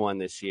everyone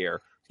this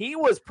year. He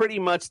was pretty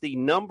much the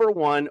number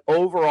 1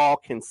 overall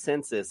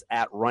consensus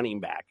at running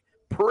back.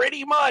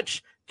 Pretty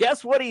much.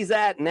 Guess what he's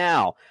at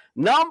now?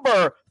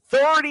 Number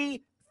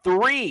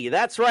 33.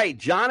 That's right.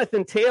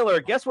 Jonathan Taylor.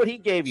 Guess what he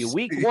gave you?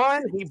 Week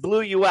 1, he blew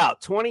you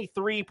out.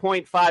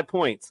 23.5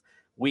 points.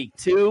 Week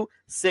 2,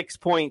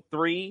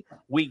 6.3.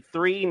 Week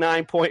 3,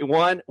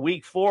 9.1.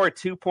 Week 4,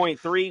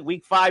 2.3.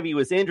 Week 5, he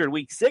was injured.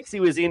 Week 6, he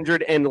was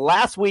injured. And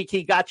last week,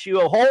 he got you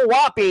a whole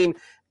whopping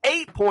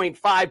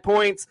 8.5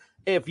 points.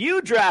 If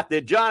you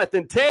drafted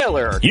Jonathan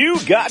Taylor, you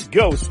got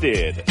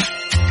ghosted.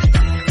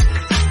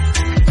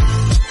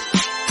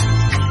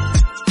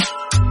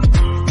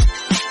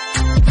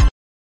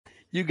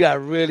 you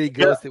got really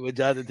ghosted with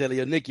Jonathan Taylor.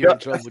 Yo, Nick, you're in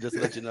trouble, just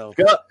to let you know.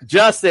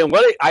 Justin,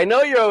 I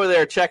know you're over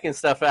there checking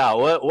stuff out.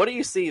 What do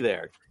you see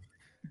there?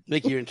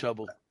 Nick, you're in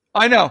trouble.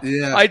 I know.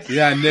 Nick,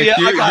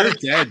 you're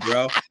dead,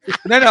 bro.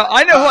 No,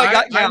 I know who I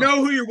got now. I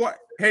know who you're.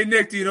 Hey,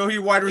 Nick, do you know who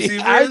your wide receiver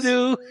is? I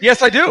do.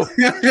 Yes, I do.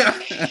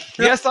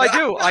 Yes, I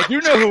do. I do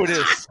know who it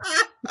is.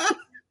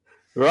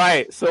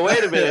 Right. So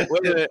wait a minute.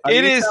 Are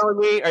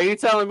you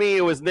telling me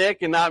it was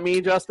Nick and not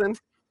me, Justin?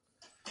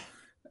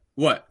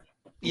 What?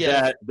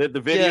 Yeah. The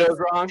video is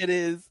wrong? It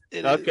is.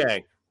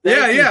 Okay.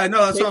 Yeah.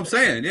 No, that's what I'm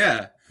saying.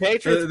 Yeah.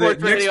 Patriot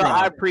Sports Radio,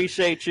 I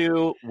appreciate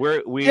you.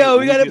 We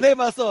got to play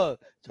my song.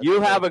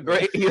 You have a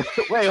great –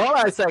 wait, hold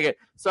on a second.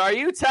 So are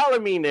you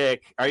telling me,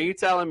 Nick,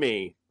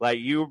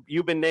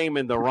 you've been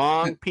naming the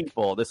wrong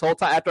people this whole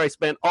time after I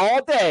spent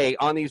all day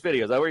on these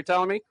videos? Is that what you're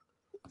telling me?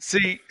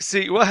 See,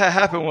 what had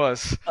happened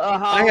was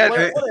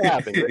what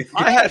happened?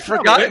 I had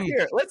forgotten.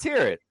 Let's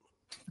hear it.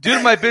 Due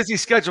to my busy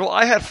schedule,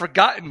 I had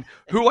forgotten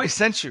who I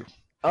sent you.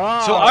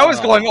 Oh. So I was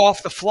going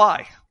off the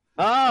fly.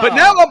 Oh. But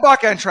now I'm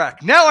back on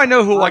track. Now I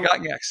know who I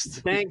got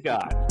next. Thank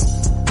God.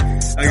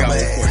 I got one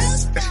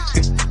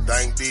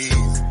for you.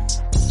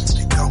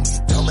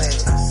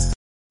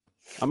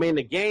 I mean,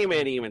 the game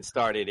ain't even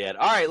started yet.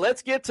 All right,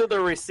 let's get to the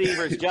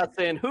receivers,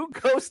 Justin. Who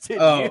ghosted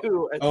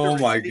you at the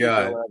my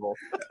God. level?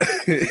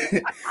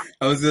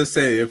 I was going to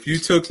say, if you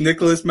took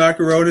Nicholas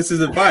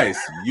Macaronis' advice,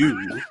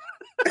 you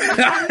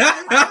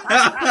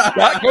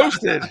got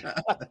ghosted.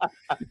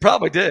 You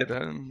probably did.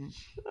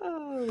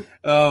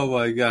 Oh,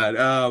 my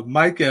God.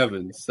 Mike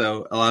Evans.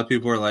 So a lot of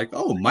people are like,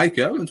 oh, Mike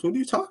Evans, what are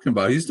you talking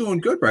about? He's doing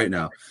good right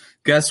now.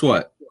 Guess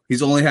what?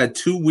 He's only had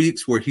 2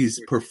 weeks where he's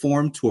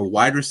performed to a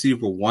wide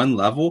receiver 1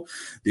 level.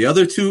 The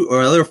other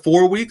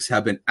 4 weeks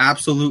have been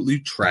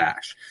absolutely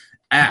trash.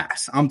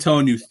 Ass. I'm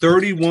telling you,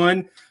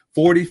 31,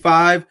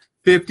 45,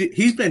 50.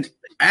 He's been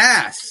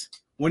ass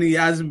when he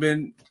hasn't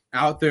been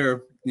out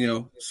there,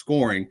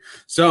 scoring.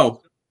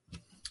 So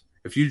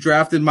if you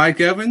drafted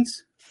Mike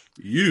Evans,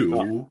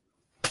 Hold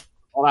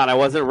on, I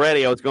wasn't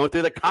ready. I was going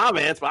through the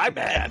comments. My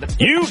bad.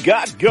 You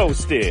got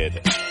ghosted.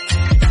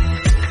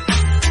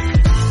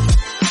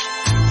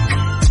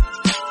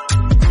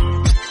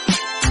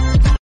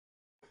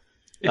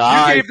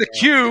 you gave the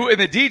cue and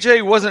the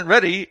DJ wasn't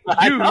ready,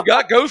 you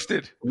got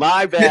ghosted.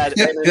 My bad.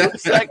 And a new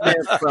segment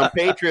from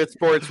Patriot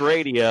Sports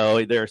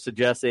Radio, they're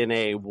suggesting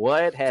a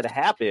What Had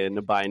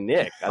Happened by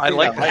Nick. I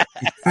like that.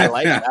 I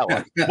like that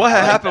one. What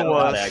had happened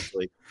was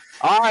actually.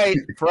 All right,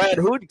 Fred,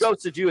 who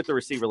ghosted you at the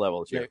receiver level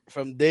this year?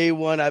 From day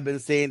one, I've been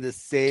saying the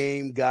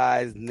same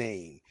guy's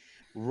name.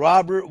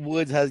 Robert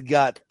Woods has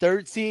got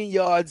 13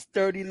 yards,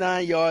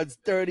 39 yards,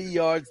 30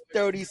 yards,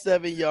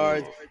 37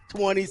 yards,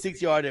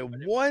 26 yards.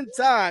 At one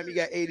time, he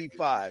got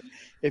 85.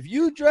 If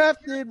you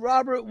drafted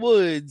Robert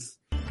Woods,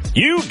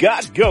 you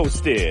got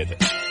ghosted.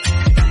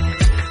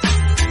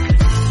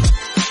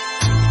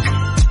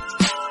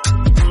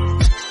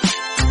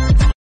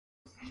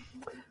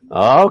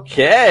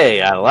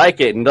 Okay, I like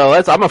it. No,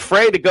 I'm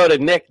afraid to go to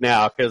Nick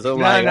now because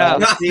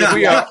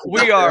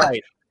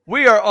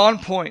we are on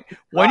point.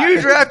 When you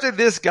drafted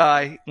this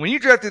guy, you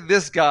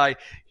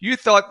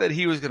thought that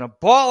he was going to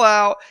ball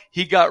out.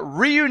 He got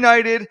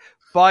reunited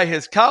by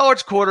his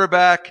college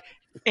quarterback,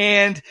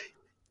 and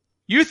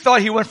you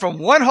thought he went from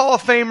one Hall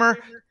of Famer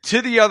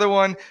to the other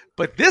one.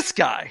 But this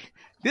guy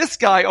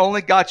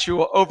only got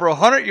you over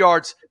 100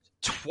 yards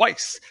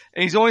twice,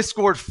 and he's only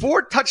scored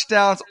 4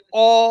 touchdowns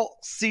all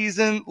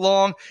season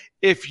long.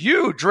 If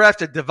you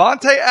drafted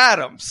Devontae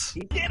Adams,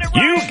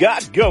 you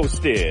got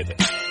ghosted.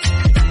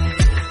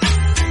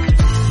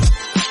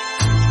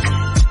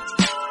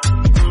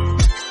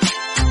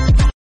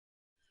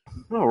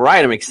 All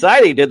right, I'm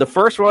excited. He did the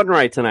first one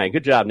right tonight.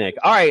 Good job, Nick.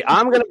 All right,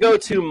 I'm going to go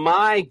to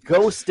my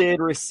ghosted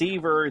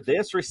receiver.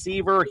 This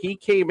receiver, he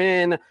came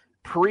in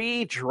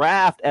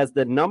pre-draft as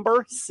the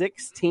number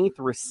 16th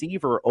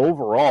receiver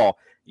overall.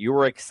 You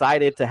were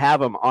excited to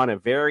have him on a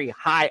very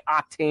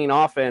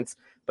high-octane offense,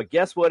 but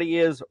guess what he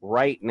is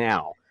right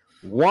now?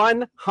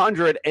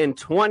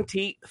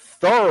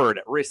 123rd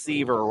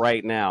receiver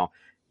right now.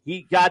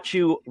 He got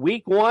you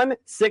week 1,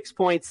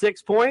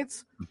 6.6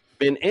 points.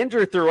 Been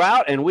injured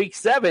throughout, and week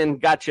 7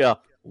 got you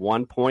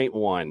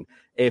 1.1.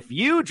 If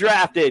you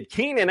drafted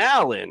Keenan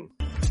Allen,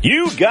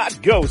 you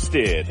got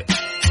ghosted.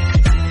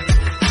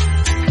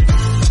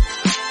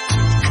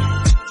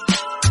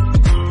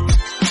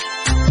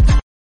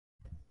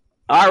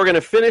 All right, we're going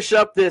to finish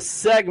up this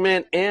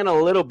segment in a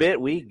little bit.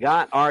 We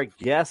got our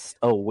guests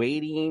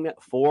awaiting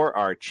for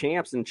our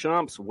Champs and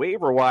Chumps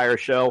waiver wire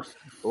show.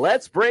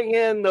 Let's bring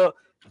in the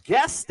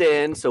guest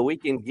in so we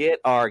can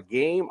get our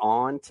game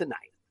on tonight.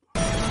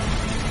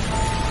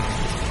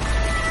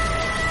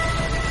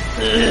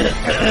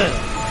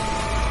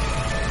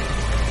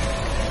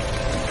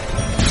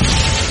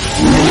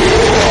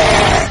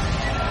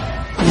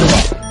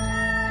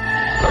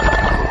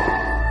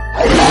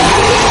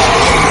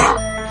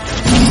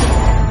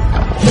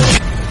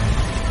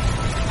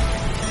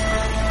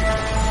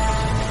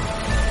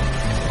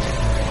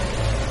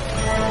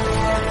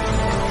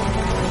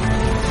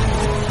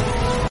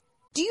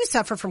 Do you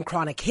suffer from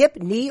chronic hip,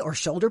 knee, or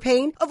shoulder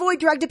pain? Avoid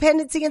drug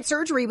dependency and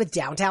surgery with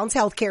Downtown's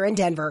Healthcare in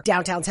Denver.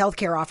 Downtown's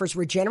Healthcare offers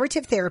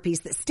regenerative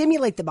therapies that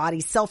stimulate the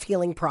body's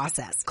self-healing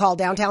process. Call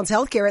Downtown's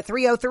Healthcare at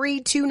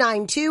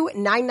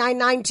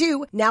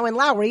 303-292-9992, now in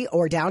Lowry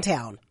or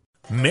downtown.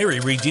 Mary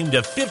redeemed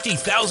a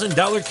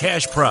 $50,000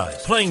 cash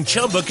prize playing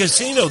Chumba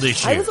Casino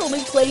this year. I was only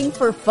playing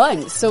for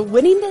fun, so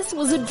winning this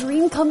was a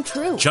dream come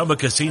true. Chumba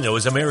Casino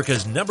is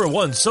America's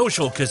 #1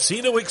 social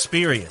casino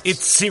experience.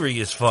 It's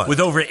serious fun. With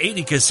over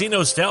 80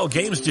 casino-style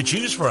games to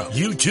choose from,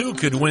 you too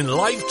could win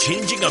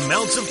life-changing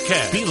amounts of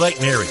cash. Be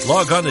like Mary.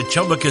 Log on to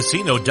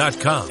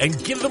ChumbaCasino.com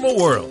and give them a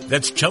whirl.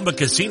 That's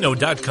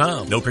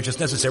ChumbaCasino.com. No purchase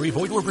necessary.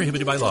 Void or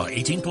prohibited by law.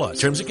 18+.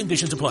 Terms and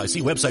conditions apply.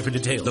 See website for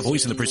details. The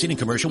voice in the preceding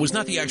commercial was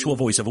not the actual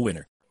voice of a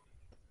winner.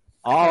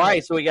 All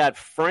right, so we got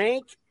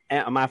Frank.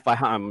 I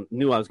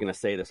knew I was going to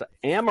say this.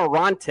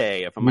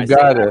 Amarante. You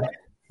got it.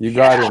 You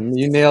got it.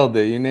 You nailed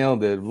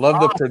it. Love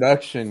the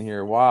production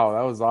here. Wow,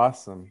 that was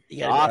awesome.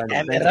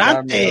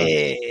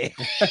 Amarante.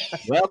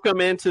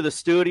 Welcome into the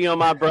studio,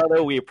 my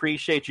brother. We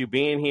appreciate you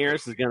being here.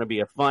 This is going to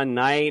be a fun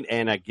night.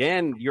 And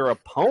again, your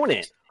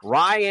opponent,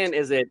 Ryan,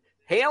 is it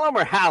Halem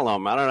or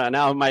Hallam? I don't know.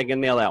 Now am I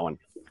going to nail that one?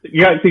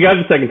 You got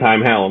the second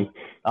time, Hallam.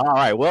 All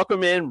right,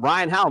 welcome in,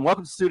 Ryan Hallam.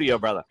 Welcome to the studio,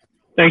 brother.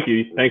 Thank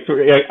you. Thanks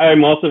for.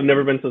 I'm also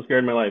never been so scared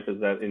in my life as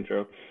that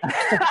intro.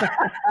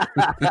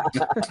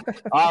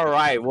 All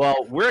right.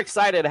 Well, we're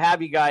excited to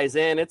have you guys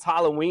in. It's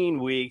Halloween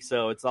week,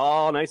 so it's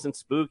all nice and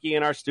spooky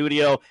in our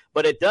studio.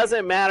 But it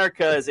doesn't matter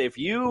because if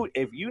you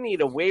need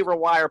a waiver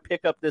wire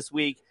pickup this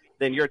week,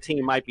 then your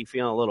team might be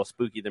feeling a little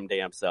spooky them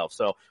damn self.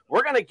 So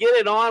we're gonna get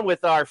it on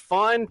with our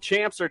fun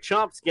Champs or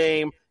Chumps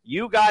game.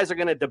 You guys are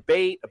gonna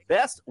debate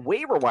best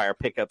waiver wire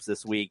pickups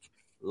this week.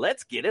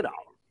 Let's get it on.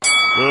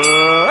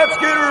 Let's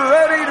get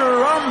ready to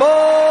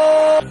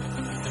rumble!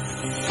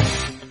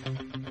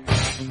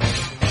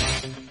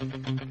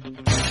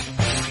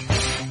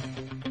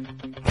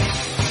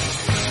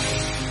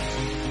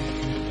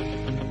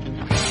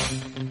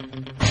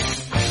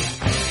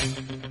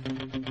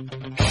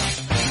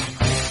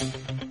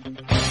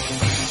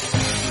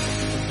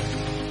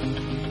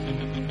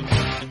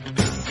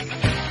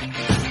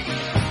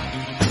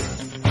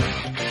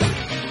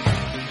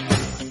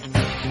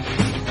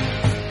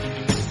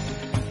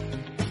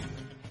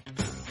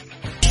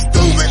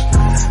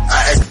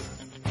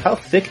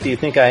 thick do you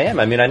think I am?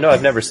 I mean, I know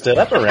I've never stood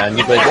up around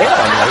you, but yeah,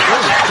 I'm like,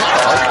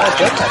 I've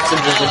done that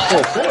syndrome in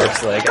full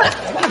force. Like,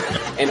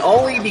 And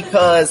only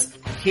because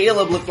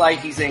Caleb looked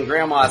like he's in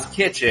Grandma's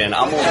kitchen,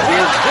 I'm going to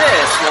give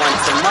this one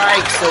to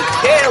Mike. So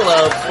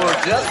Caleb, for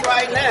just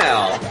right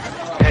now.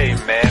 Hey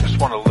man, just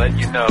want to let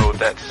you know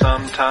that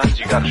sometimes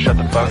you gotta shut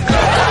the fuck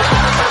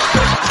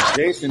up.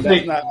 Jason,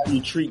 that's not how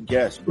you treat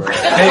guests, bro.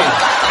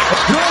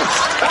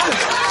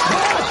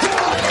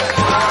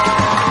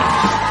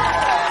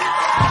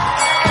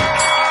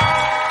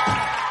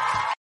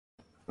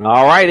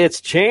 All right,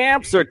 it's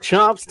champs or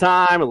chumps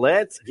time.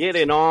 Let's get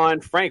it on.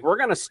 Frank, we're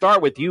going to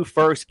start with you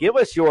first. Give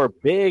us your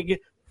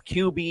big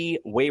QB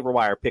waiver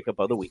wire pickup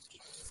of the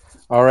week.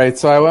 All right,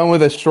 so I went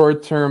with a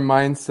short-term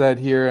mindset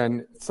here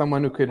and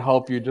someone who could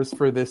help you just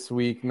for this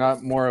week,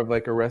 not more of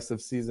like a rest of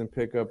season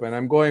pickup. And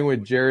I'm going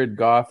with Jared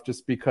Goff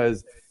just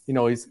because, you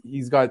know,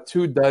 he's got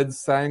 2 duds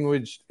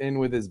sandwiched in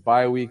with his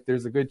bye week.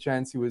 There's a good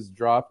chance he was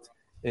dropped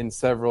in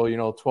several,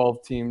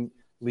 12-team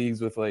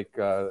leagues with like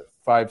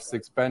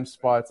 5-6 bench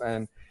spots.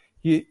 And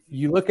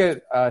you look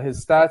at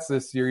his stats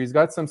this year, he's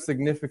got some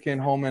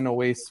significant home and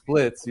away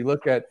splits. You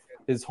look at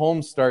his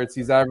home starts,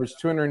 he's averaged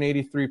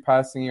 283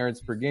 passing yards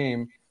per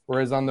game,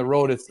 whereas on the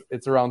road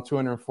it's around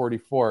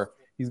 244.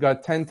 He's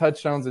got 10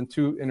 touchdowns and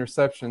 2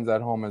 interceptions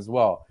at home as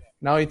well.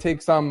 Now he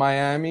takes on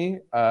Miami.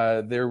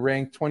 They're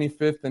ranked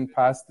 25th in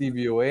pass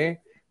DVOA.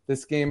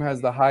 This game has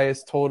the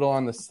highest total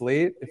on the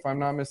slate, if I'm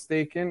not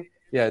mistaken.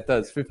 Yeah, it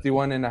does,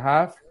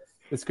 51.5.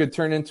 This could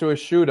turn into a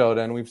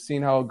shootout, and we've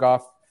seen how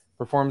Goff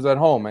performs at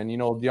home. And,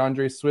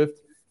 DeAndre Swift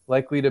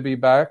likely to be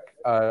back.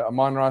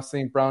 Amon-Ra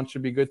St. Brown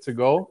should be good to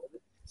go.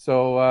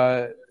 So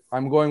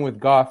I'm going with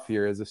Goff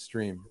here as a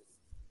stream.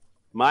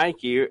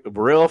 Mike, you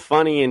real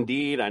funny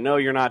indeed. I know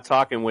you're not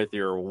talking with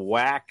your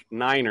whack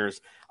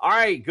Niners. All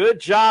right, good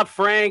job,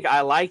 Frank.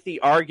 I like the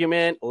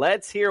argument.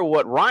 Let's hear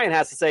what Ryan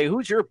has to say.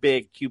 Who's your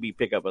big QB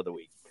pickup of the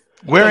week?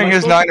 Wearing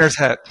his Niners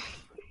hat.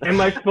 Am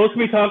I supposed to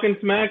be talking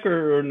smack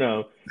or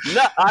no?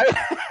 No,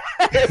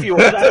 if you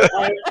want.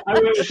 I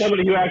went with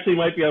somebody who actually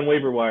might be on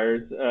waiver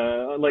wires,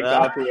 like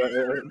Goff, who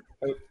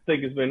I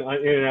think has been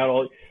in and out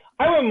all.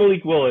 I went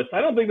Malik Willis. I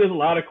don't think there's a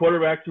lot of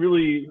quarterbacks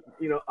really,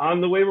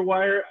 on the waiver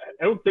wire.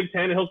 I don't think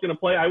Tannehill's going to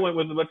play. I went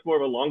with a much more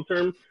of a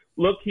long-term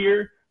look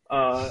here.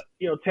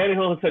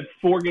 Tannehill has had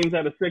 4 games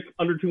out of 6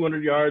 under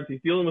 200 yards.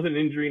 He's dealing with an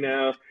injury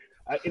now.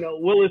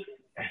 Willis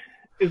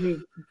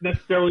isn't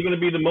necessarily going to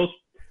be the most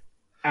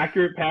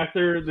accurate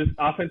passer. This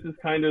offense is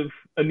kind of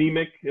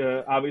anemic.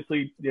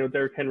 Obviously,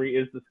 Derrick Henry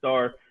is the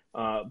star.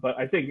 But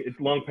I think it's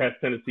long past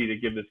Tennessee to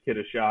give this kid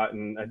a shot,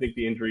 and I think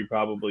the injury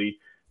probably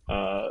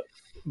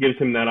gives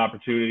him that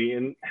opportunity.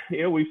 And,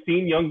 we've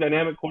seen young,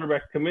 dynamic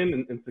quarterbacks come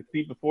in and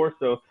succeed before.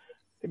 So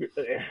if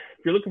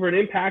you're looking for an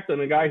impact on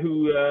a guy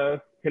who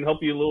can help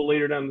you a little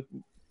later down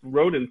the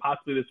road and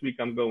possibly this week,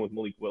 I'm going with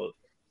Malik Willis.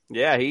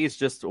 Yeah, he's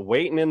just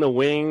waiting in the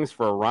wings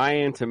for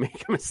Ryan to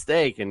make a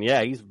mistake. And,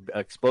 yeah, he's an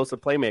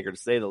explosive playmaker, to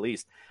say the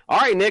least. All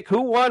right, Nick,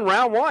 who won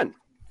round 1?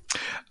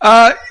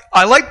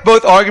 I like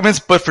both arguments,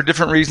 but for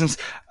different reasons.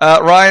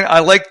 Ryan, I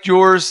liked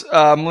yours,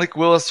 Malik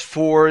Willis,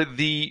 for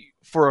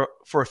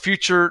a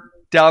future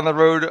down the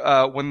road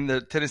when the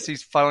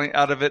Tennessee's finally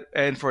out of it,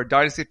 and for a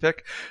dynasty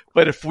pick.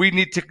 But if we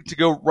need to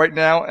go right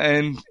now,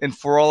 and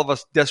for all of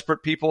us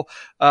desperate people,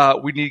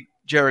 we need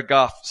Jared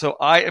Goff. So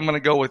I am going to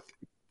go with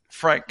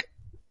Frank.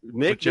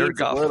 Nick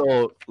needs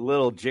a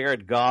little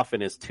Jared Goff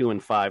in his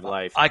 2-5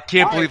 life. I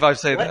can't believe I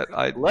say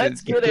that. Let's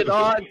get it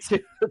on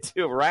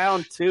to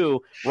round 2.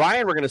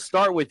 Ryan, we're going to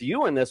start with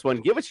you in this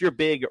one. Give us your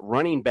big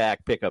running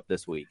back pickup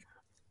this week.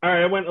 All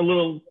right, I went a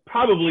little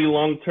probably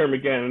long-term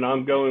again, and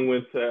I'm going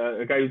with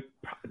a guy who's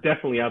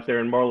definitely out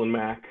there in Marlon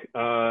Mack.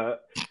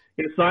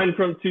 Signed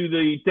to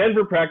the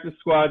Denver practice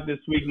squad this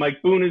week.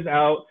 Mike Boone is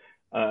out.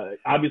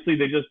 Obviously,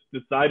 they just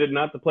decided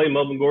not to play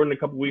Melvin Gordon a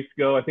couple weeks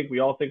ago. I think we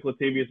all think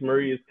Latavius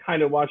Murray is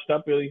kind of washed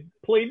up. He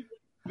played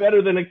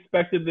better than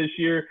expected this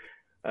year.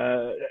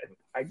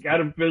 I got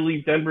to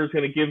believe Denver's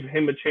going to give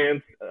him a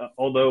chance,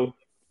 although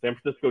San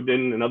Francisco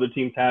didn't and other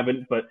teams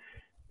haven't. But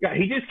yeah,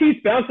 he just keeps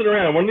bouncing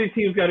around. One of these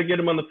teams got to get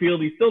him on the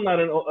field. He's still not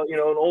an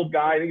old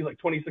guy. I think he's like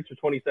 26 or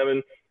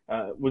 27.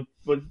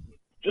 Was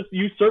just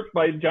usurped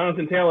by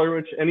Jonathan Taylor,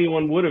 which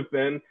anyone would have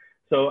been.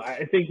 So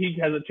I think he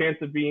has a chance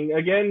of being,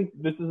 again,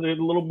 this is a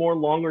little more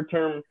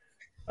longer-term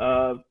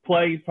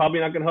play. He's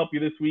probably not going to help you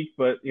this week,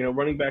 but,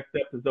 running back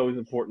depth is always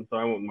important, so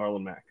I went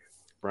Marlon Mack.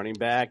 Running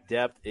back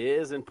depth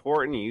is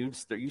important.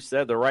 You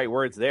said the right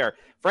words there.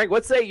 Frank,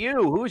 what say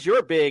you? Who's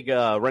your big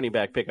running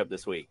back pickup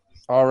this week?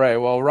 All right,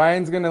 well,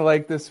 Ryan's going to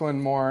like this one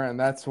more, and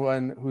that's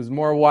one who's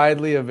more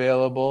widely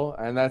available,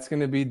 and that's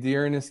going to be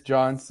Dearness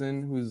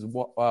Johnson, who's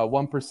 1%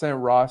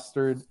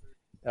 rostered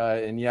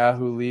in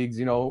Yahoo leagues.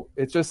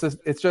 It's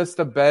just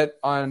a bet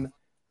on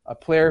a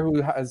player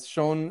who has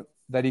shown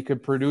that he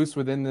could produce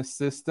within the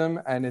system,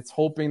 and it's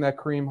hoping that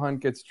Kareem Hunt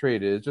gets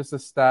traded. It's just a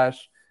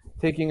stash,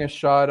 taking a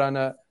shot on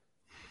a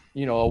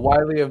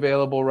widely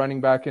available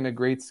running back in a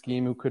great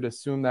scheme who could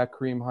assume that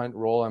Kareem Hunt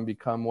role and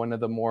become one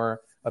of the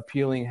more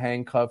appealing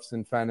handcuffs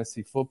in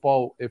fantasy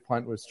football if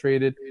Hunt was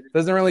traded.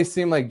 Doesn't really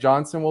seem like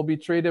Johnson will be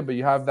traded, but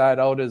you have that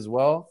out as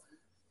well.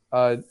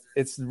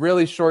 It's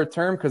really short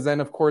term because then,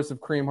 of course, if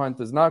Kareem Hunt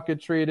does not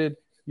get traded,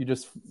 you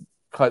just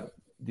cut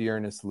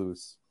Dearness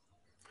loose.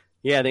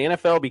 Yeah, the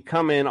NFL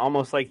becoming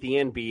almost like the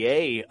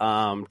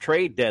NBA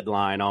trade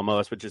deadline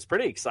almost, which is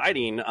pretty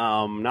exciting.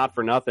 Not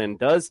for nothing.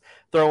 Does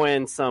throw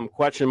in some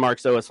question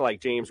marks, though. It's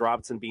like James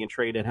Robinson being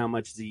traded. How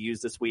much is he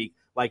used this week?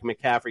 Like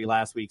McCaffrey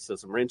last week. So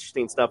some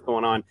interesting stuff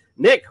going on.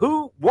 Nick,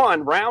 who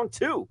won round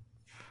 2?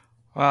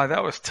 Wow,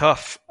 that was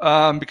tough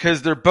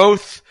because they're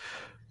both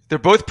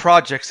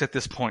projects at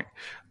this point.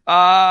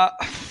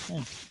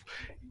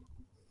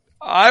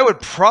 I would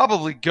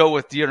probably go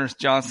with Dearness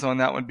Johnson on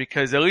that one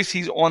because at least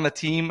he's on the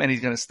team and he's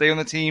going to stay on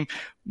the team.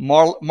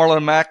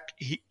 Marlon Mack,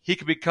 he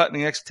could be cut in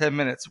the next 10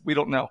 minutes. We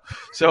don't know.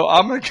 So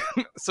I'm going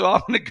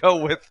to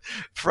go with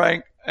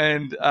Frank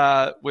and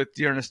with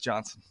Dearness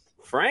Johnson.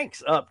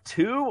 Frank's up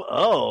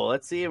 2-0.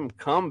 Let's see him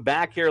come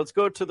back here. Let's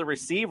go to the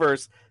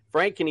receivers.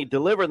 Frank, can he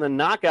deliver the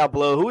knockout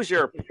blow? Who's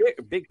your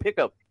big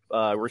pickup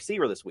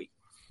receiver this week?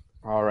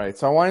 All right,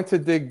 so I wanted to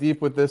dig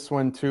deep with this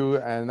one too,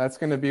 and that's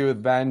going to be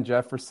with Van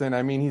Jefferson.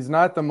 I mean, he's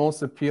not the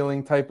most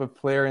appealing type of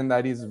player in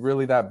that he's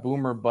really that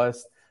boomer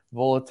bust,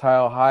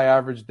 volatile, high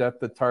average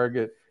depth of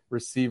target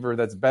receiver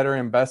that's better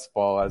in best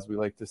ball, as we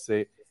like to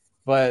say.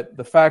 But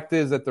the fact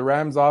is that the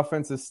Rams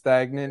offense is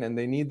stagnant and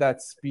they need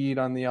that speed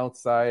on the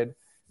outside.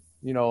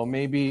 You know,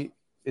 maybe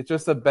it's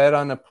just a bet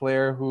on a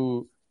player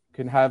who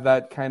can have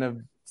that kind of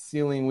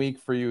ceiling week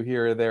for you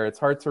here or there. It's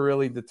hard to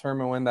really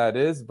determine when that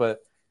is, but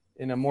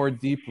in a more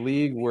deep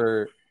league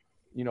where,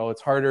 you know,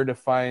 it's harder to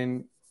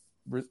find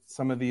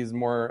some of these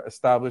more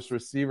established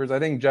receivers, I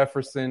think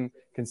Jefferson,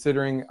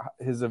 considering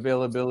his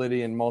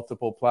availability in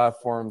multiple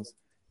platforms,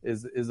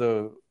 is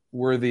a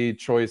worthy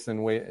choice in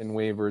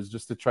waivers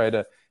just to try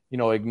to, you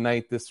know,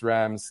 ignite this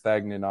Rams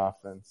stagnant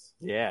offense.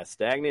 Yeah,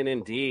 stagnant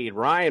indeed.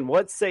 Ryan,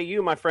 what say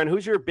you, my friend?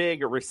 Who's your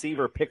big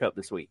receiver pickup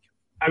this week?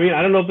 I mean,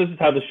 I don't know if this is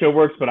how the show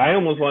works, but I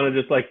almost want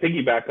to just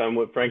piggyback on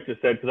what Frank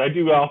just said because I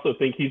do also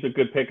think he's a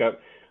good pickup.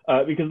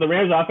 Because the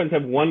Rams offense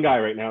have one guy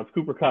right now. It's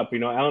Cooper Kupp. You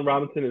know, Allen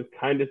Robinson has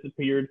kind of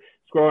disappeared.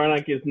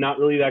 Skoranek is not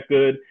really that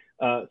good.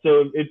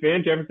 So if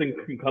Van Jefferson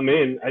can come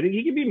in, I think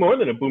he can be more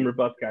than a boomer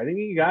bust guy. I think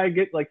he got to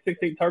get like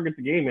 6-8 targets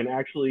a game and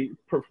actually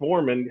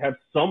perform and have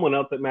someone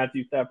else that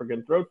Matthew Stafford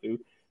can throw to.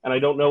 And I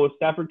don't know if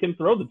Stafford can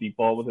throw the deep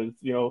ball with his,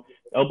 you know,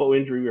 elbow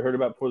injury we heard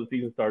about before the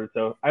season started.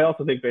 So I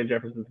also think Van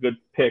Jefferson's a good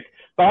pick.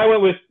 But I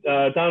went with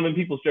Donovan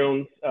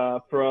Peoples-Jones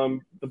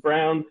from the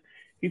Browns.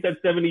 He's had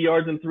 70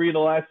 yards in 3 of the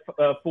last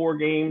 4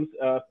 games,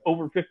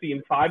 over 50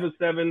 in 5 of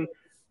 7.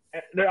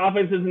 Their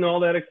offense isn't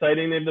all that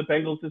exciting. They have the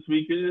Bengals this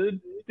week.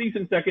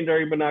 Decent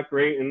secondary, but not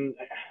great. And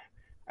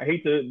I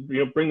hate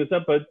to bring this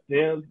up, but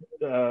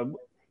Deshaun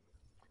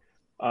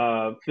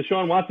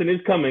Watson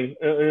is coming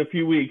in a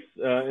few weeks,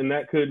 and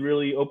that could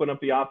really open up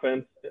the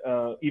offense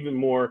even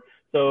more.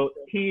 So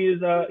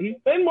he's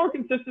been more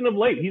consistent of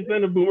late. He's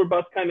been a boomer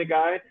bust kind of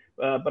guy,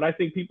 but I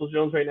think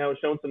Peoples-Jones right now has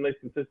shown some nice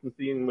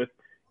consistency, and with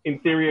in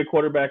theory, a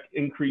quarterback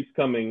increase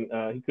coming,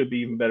 he could be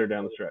even better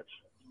down the stretch.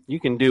 You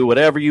can do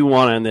whatever you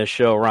want on this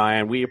show,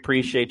 Ryan. We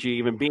appreciate you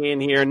even being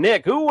here.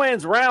 Nick, who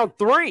wins round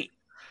 3?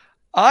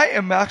 I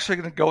am actually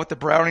going to go with the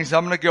Brownies.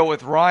 I'm going to go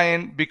with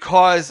Ryan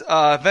because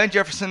Van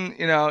Jefferson,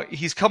 you know,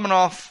 he's coming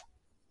off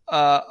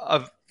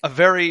a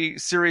very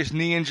serious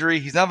knee injury.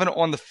 He's not even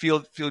on the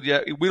field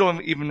yet. We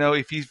don't even know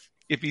if he's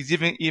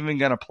even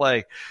going to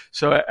play.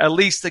 So at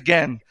least,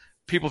 again,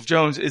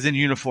 Peoples-Jones is in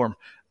uniform.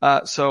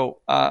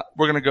 So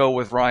we're going to go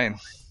with Ryan.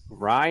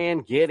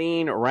 Ryan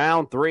getting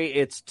round 3.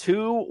 It's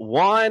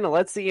 2-1.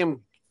 Let's see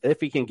him if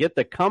he can get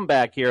the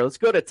comeback here. Let's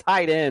go to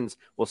tight ends.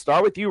 We'll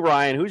start with you,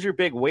 Ryan. Who's your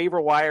big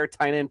waiver wire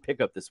tight end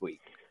pickup this week?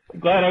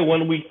 I'm glad I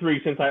won week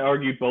 3 since I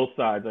argued both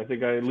sides. I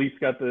think I at least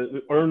got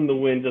to earn the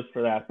win just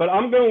for that. But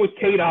I'm going with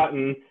Cade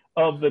Otton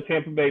of the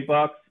Tampa Bay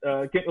Bucks,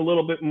 getting a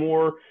little bit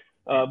more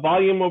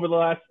volume over the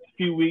last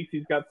few weeks.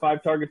 He's got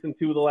 5 targets in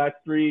 2 of the last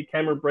 3.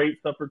 Cameron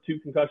Brate suffered 2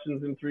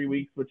 concussions in 3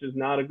 weeks, which is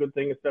not a good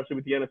thing, especially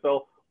with the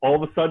NFL all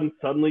of a sudden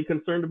suddenly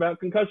concerned about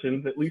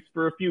concussions, at least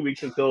for a few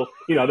weeks until,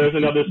 you know, there's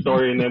another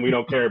story and then we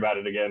don't care about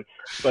it again.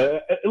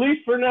 But at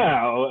least for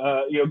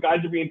now, you know,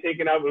 guys are being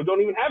taken out who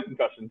don't even have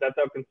concussions. That's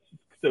how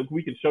so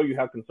we can show you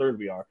how concerned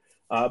we are.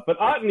 But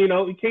Otton, you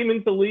know, he came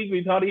into the league.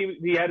 We thought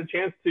he had a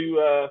chance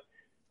to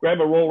grab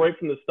a role right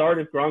from the start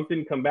if Gronk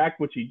didn't come back,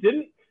 which he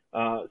didn't.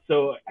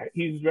 So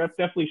he's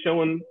definitely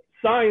showing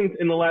signs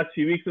in the last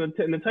few weeks. And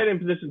the tight end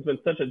position has been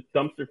such a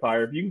dumpster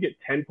fire. If you can get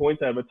 10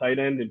 points out of a tight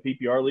end in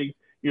PPR leagues,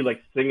 you're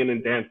like singing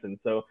and dancing.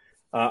 So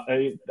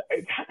I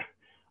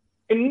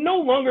no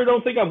longer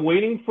don't think I'm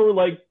waiting for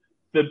like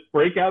the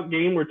breakout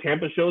game where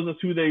Tampa shows us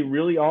who they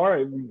really are.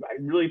 I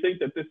really think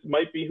that this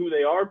might be who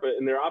they are,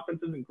 and their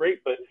offense isn't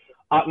great. But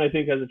Otton, I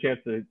think, has a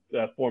chance to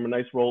form a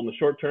nice role in the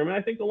short term, and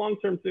I think the long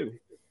term too.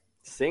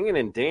 Singing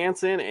and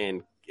dancing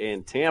and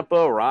in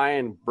Tampa,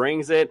 Ryan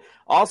brings it.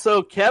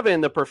 Also,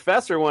 Kevin, the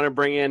professor, want to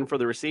bring in for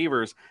the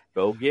receivers.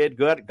 Go get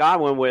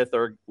Godwin with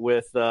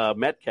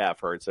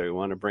Metcalf hurt, so we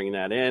want to bring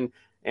that in.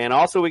 And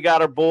also we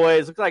got our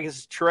boys. Looks like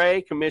it's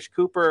Trey. Commish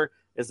Cooper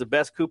is the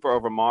best Cooper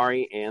over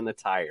Mari and the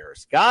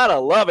Tigers. Gotta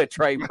love it,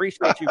 Trey.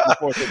 Appreciate you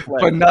for the play.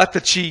 But not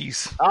the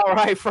cheese. All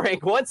right,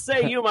 Frank. What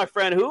say you, my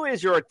friend? Who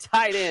is your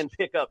tight end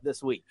pickup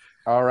this week?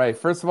 All right.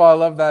 First of all, I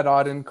love that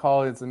Auden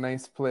call. It's a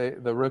nice play.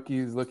 The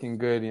rookie's looking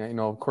good.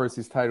 Of course,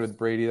 he's tied with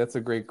Brady. That's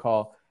a great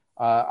call.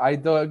 I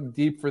dug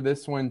deep for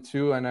this one,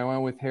 too, and I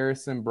went with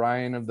Harrison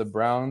Bryant of the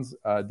Browns.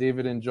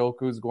 David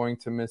Njoku is going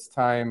to miss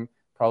time,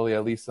 probably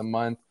at least a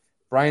month.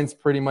 Bryant's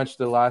pretty much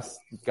the last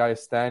guy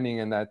standing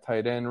in that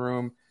tight end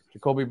room.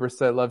 Jacoby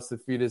Brissett loves to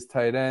feed his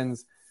tight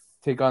ends,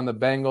 take on the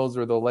Bengals,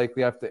 where they'll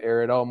likely have to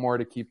air it out more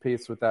to keep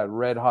pace with that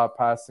red-hot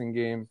passing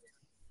game.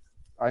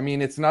 I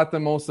mean, it's not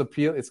the most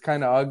appeal. It's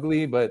kind of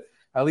ugly, but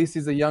at least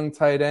he's a young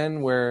tight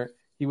end where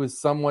he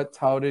was somewhat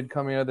touted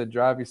coming out of the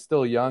draft. He's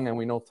still young, and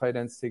we know tight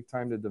ends take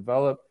time to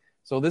develop.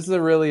 So this is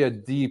really a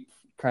deep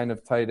kind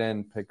of tight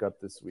end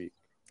pickup this week.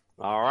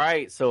 All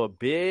right, so a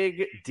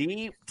big,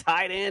 deep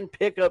tight end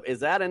pickup. Is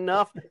that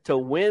enough to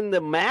win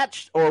the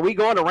match, or are we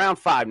going to round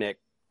 5, Nick?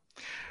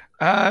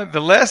 The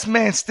last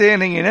man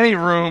standing in any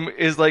room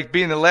is like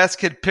being the last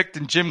kid picked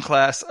in gym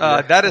class.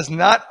 That is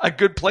not a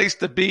good place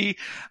to be.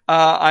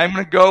 I'm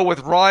going to go with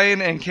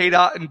Ryan and Kate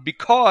Otten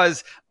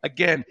because,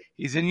 again,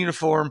 he's in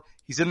uniform.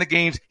 He's in the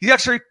games. He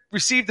actually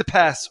received the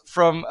pass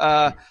from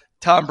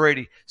Tom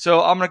Brady.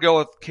 So I'm going to go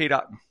with Kate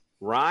Otten.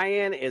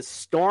 Ryan is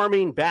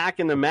storming back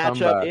in the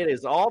matchup. It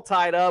is all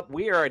tied up.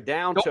 We are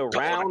down to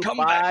round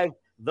 5.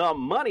 The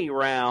money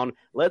round.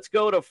 Let's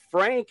go to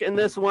Frank in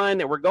this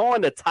one. We're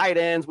going to tight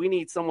ends. We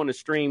need someone to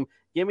stream.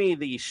 Give me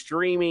the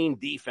streaming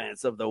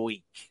defense of the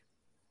week.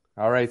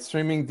 All right,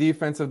 streaming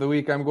defense of the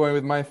week. I'm going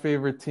with my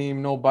favorite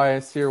team. No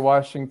bias here.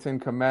 Washington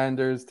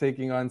Commanders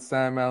taking on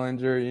Sam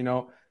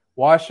Ehlinger.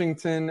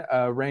 Washington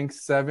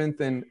ranks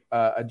 7th in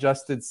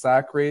adjusted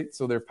sack rate,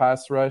 so their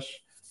pass rush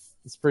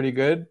is pretty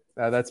good.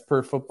 That's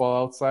per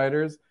Football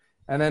Outsiders.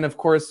 And then, of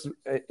course,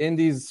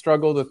 Indy's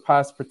struggled with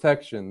pass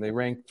protection. They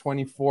rank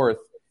 24th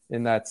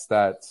in that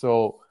stat.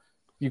 So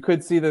you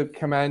could see the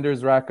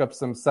Commanders rack up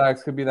some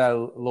sacks. Could be that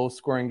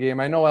low-scoring game.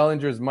 I know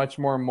Ehlinger is much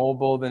more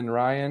mobile than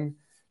Ryan,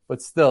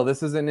 but still,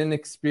 this is an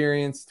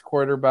inexperienced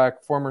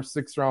quarterback, former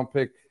 6th-round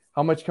pick.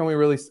 How much can we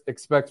really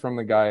expect from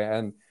the guy?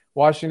 And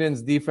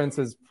Washington's defense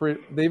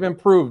they've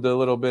improved a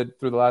little bit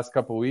through the last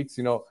couple of weeks.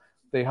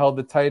 They held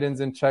the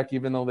Titans in check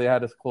even though they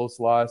had a close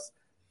loss.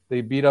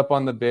 They beat up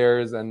on the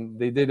Bears, and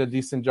they did a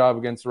decent job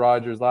against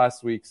Rodgers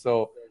last week.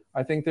 So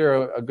I think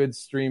they're a good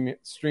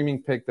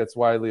streaming pick that's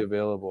widely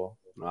available.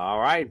 All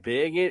right,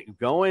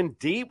 going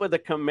deep with the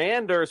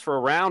Commanders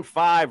for round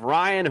 5.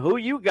 Ryan, who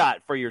you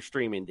got for your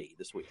streaming D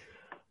this week?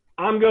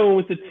 I'm going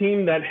with the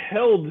team that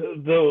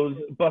held those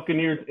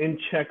Buccaneers in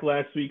check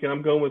last week, and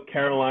I'm going with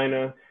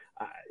Carolina.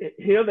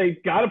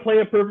 They've got to play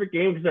a perfect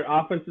game because their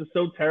offense is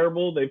so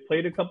terrible. They've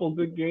played a couple of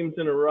good games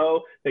in a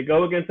row. They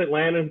go against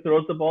Atlanta, who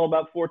throws the ball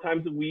about 4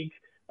 times a week.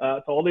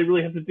 So all they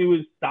really have to do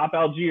is stop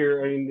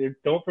Algier. I mean, they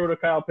don't throw to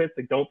Kyle Pitts.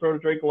 They don't throw to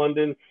Drake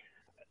London.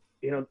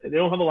 They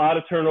don't have a lot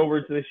of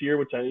turnovers this year,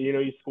 which,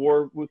 you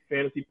score with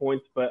fantasy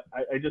points. But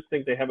I just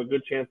think they have a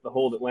good chance to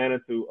hold Atlanta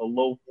to a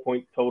low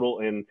point total.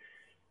 And,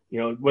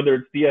 whether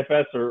it's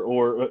DFS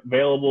or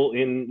available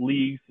in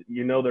leagues,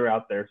 they're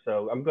out there.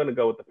 So I'm going to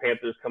go with the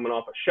Panthers coming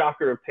off a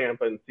shocker of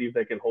Tampa and see if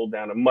they can hold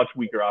down a much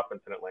weaker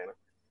offense in Atlanta.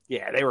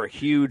 Yeah, they were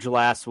huge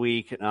last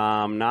week.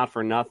 Not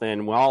for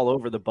nothing. We're all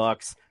over the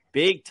Bucs.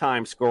 Big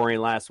time scoring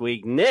last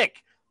week.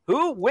 Nick,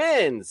 who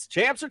wins?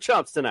 Champs or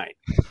chumps tonight?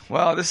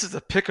 Well, this is a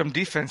pick'em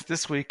defense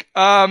this week.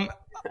 I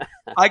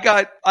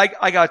got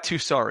 2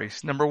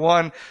 sorries. Number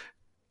one,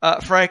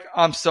 Frank,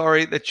 I'm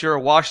sorry that you're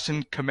a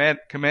Washington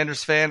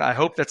Commanders fan. I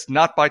hope that's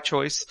not by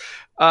choice.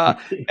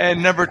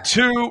 And number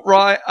 2,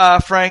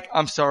 Frank,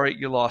 I'm sorry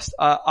you lost.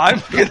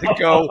 I'm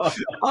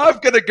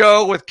gonna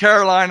go with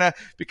Carolina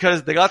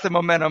because they got the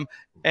momentum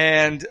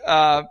and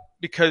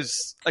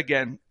because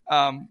again,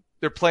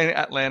 they're playing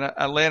Atlanta.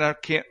 Atlanta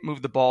can't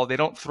move the ball. They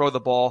don't throw the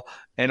ball,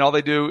 and all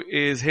they do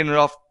is hand it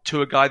off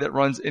to a guy that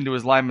runs into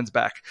his lineman's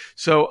back.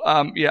 So,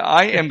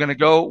 I am going to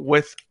go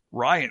with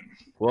Ryan.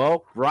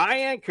 Well,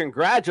 Ryan,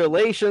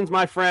 congratulations,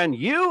 my friend.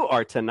 You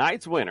are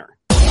tonight's winner.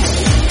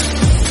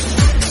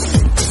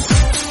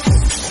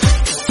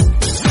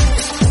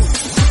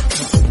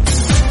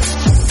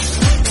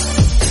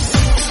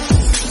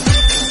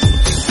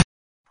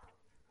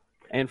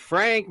 And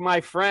Frank, my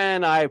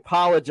friend, I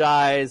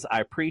apologize. I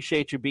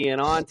appreciate you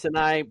being on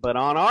tonight. But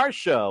on our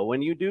show,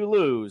 when you do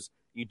lose,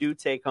 you do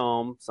take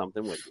home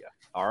something with you,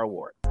 our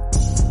award.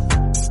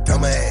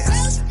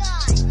 Dumbass.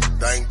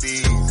 Bang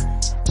big.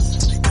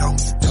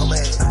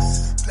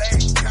 Dumbass.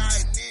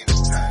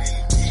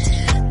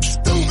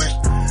 Stupid.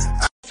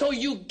 So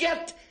you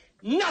get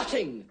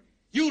nothing.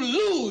 You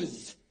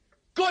lose.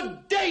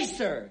 Good day,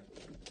 sir.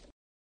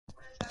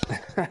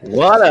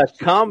 What a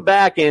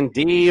comeback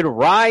indeed.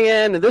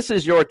 Ryan, this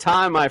is your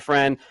time, my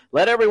friend.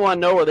 Let everyone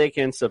know where they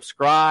can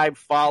subscribe,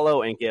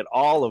 follow, and get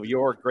all of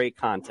your great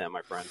content,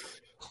 my friend.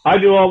 I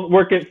do all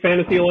work at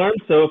Fantasy Alarm,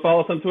 so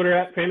follow us on Twitter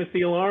at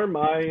Fantasy Alarm.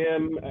 I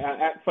am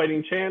at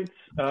Fighting Chance.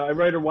 I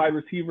write a wide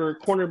receiver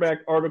cornerback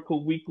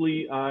article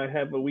weekly. I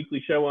have a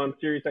weekly show on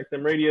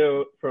SiriusXM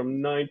Radio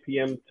from 9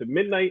 p.m. to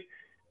midnight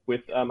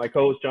with my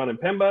co-host John and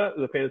Pemba,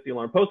 the Fantasy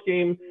Alarm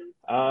postgame.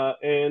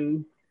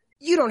 And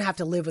you don't have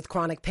to live with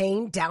chronic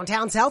pain.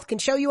 Downtown's Health can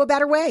show you a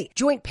better way.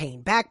 Joint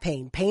pain, back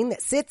pain, pain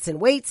that sits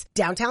and waits.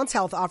 Downtown's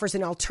Health offers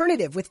an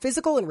alternative with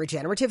physical and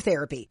regenerative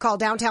therapy. Call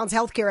Downtown's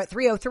Healthcare at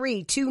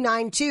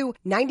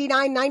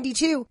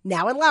 303-292-9992,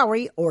 now in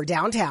Lowry or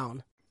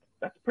downtown.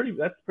 That's pretty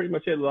much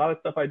it. A lot of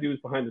stuff I do is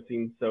behind the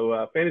scenes.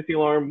 So Fantasy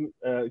Alarm,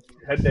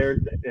 head there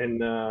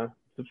and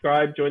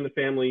subscribe, join the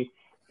family,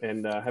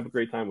 and have a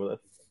great time with us.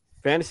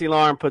 Fantasy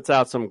Alarm puts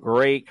out some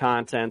great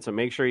content, so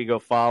make sure you go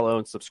follow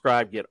and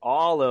subscribe. Get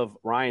all of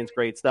Ryan's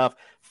great stuff.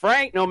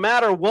 Frank, no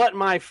matter what,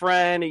 my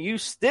friend, you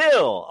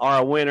still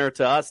are a winner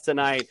to us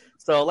tonight.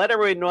 So let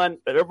everyone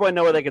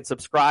know where they can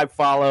subscribe,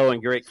 follow,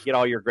 and get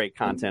all your great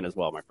content as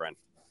well, my friend.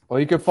 Well,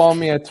 you can follow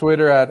me at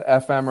Twitter at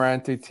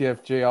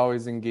FMRanteTFJ,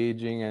 always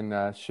engaging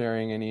and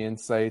sharing any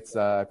insights.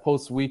 I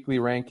post weekly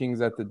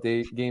rankings at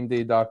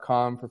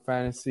GameDay.com for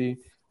fantasy,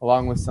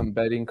 along with some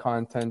betting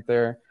content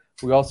there.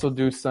 We also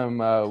do some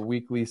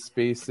weekly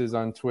spaces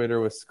on Twitter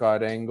with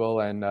Scott Engel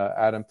and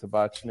Adam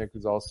Tabachnik,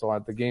 who's also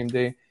at the Game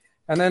Day.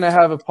 And then I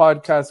have a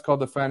podcast called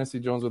The Fantasy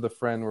Jones with a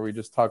Friend, where we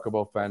just talk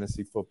about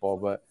fantasy football.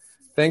 But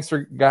thanks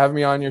for having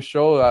me on your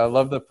show. I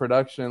love the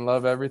production,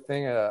 love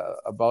everything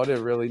about it.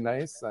 Really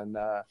nice. And,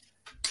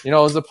 it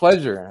was a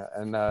pleasure.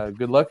 And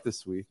good luck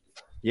this week.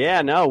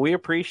 Yeah, no, we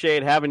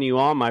appreciate having you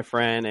on, my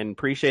friend, and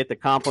appreciate the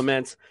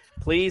compliments.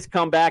 Please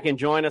come back and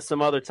join us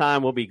some other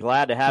time. We'll be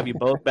glad to have you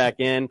both back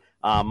in.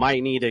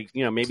 Might need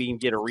maybe you can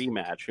get a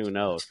rematch. Who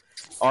knows?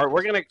 All right,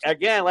 we're going to,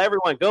 again, let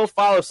everyone go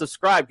follow,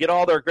 subscribe, get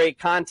all their great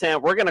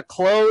content. We're going to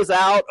close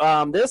out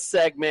this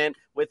segment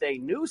with a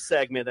new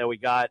segment that we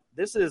got.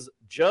 This is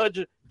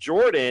Judge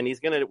Jordan. We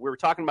were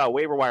talking about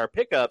waiver wire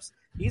pickups.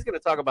 He's going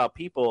to talk about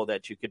people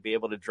that you could be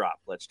able to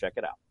drop. Let's check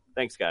it out.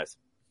 Thanks, guys.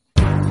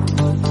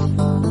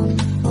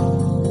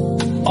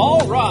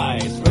 All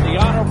rise for the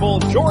Honorable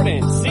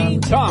Jordan C.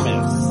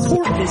 Thomas.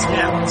 Court is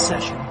now in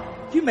session.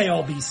 You may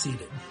all be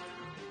seated.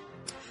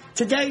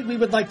 Today, we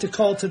would like to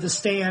call to the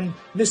stand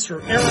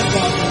Mr. Aaron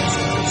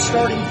Rodgers,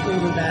 starting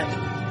quarterback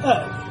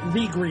of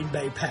the Green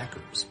Bay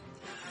Packers.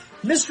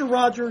 Mr.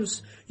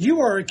 Rodgers, you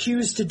are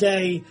accused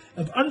today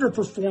of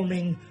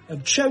underperforming,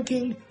 of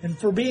choking, and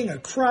for being a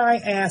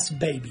cry-ass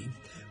baby.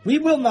 We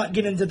will not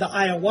get into the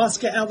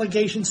ayahuasca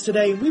allegations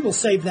today. We will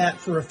save that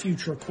for a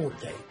future court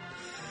date.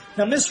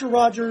 Now, Mr.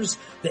 Rodgers,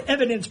 the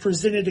evidence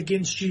presented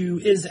against you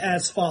is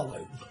as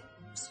follows.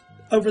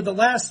 Over the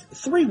last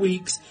 3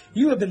 weeks,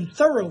 you have been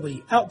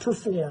thoroughly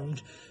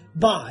outperformed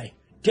by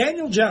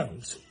Daniel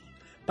Jones,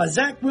 by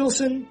Zach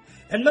Wilson,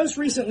 and most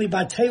recently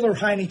by Taylor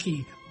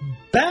Heineke,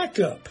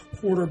 backup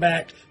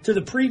quarterback to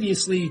the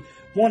previously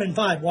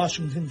 1-5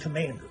 Washington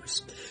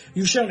Commanders.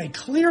 You've shown a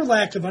clear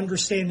lack of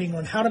understanding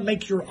on how to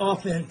make your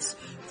offense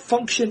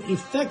function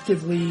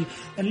effectively,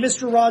 and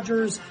Mr.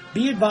 Rodgers,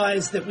 be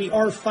advised that we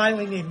are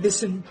filing a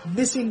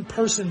missing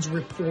persons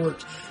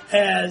report,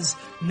 as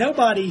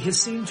nobody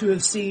has seemed to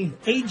have seen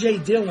A.J.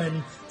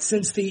 Dillon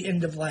since the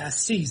end of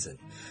last season.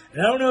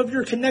 And I don't know if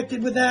you're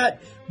connected with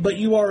that, but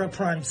you are a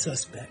prime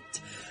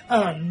suspect.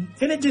 In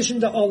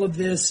addition to all of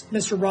this,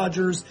 Mr.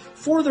 Rodgers,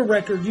 for the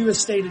record, you have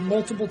stated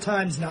multiple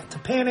times not to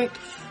panic,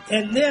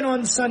 and then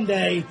on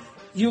Sunday,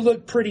 you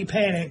looked pretty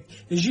panicked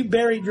as you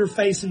buried your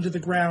face into the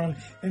ground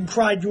and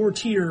cried your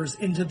tears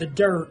into the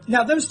dirt.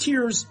 Now, those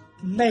tears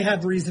may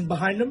have reason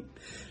behind them.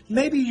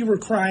 Maybe you were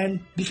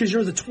crying because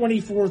you're the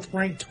 24th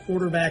ranked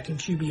quarterback in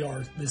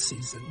QBR this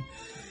season.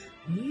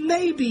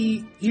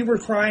 Maybe you were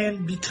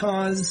crying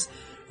because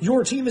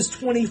your team is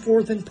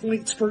 24th in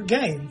points per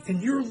game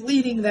and you're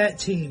leading that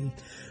team.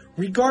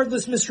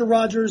 Regardless, Mr.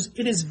 Rodgers,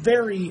 it is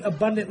very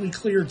abundantly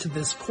clear to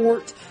this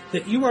court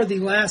that you are the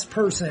last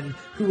person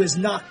who is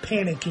not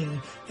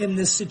panicking in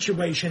this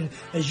situation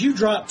as you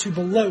drop to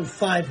below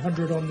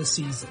 500 on the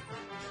season.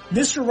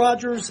 Mr.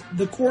 Rodgers,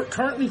 the court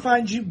currently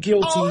finds you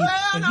guilty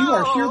and you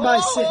are hereby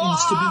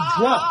sentenced to be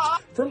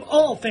dropped from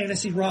all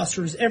fantasy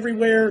rosters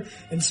everywhere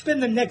and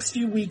spend the next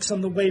few weeks on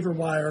the waiver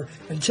wire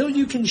until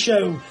you can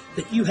show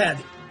that you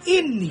have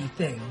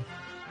anything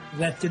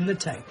left in the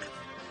tank.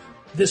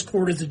 This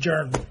court is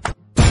adjourned.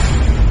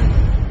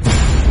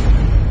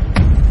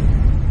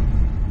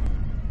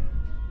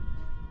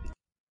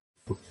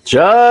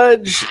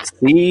 Judge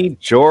C.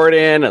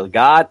 Jordan,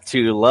 got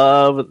to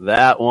love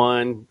that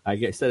one.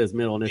 I said his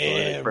middle initial.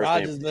 Yeah,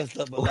 Rodgers messed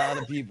up a lot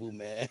of people,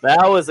 man.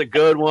 That was a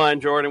good one,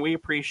 Jordan. We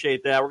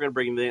appreciate that. We're going to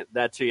bring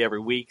that to you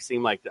every week.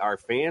 Seem like our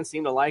fans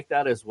seem to like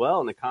that as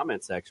well in the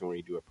comment section.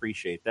 We do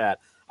appreciate that.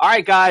 All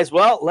right, guys.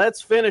 Well,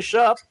 let's finish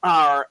up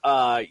our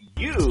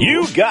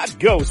You Got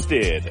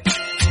Ghosted.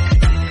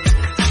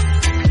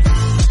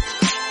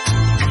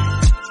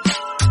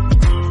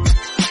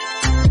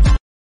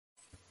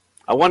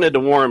 I wanted to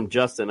warm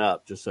Justin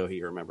up just so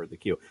he remembered the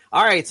cue.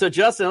 All right, so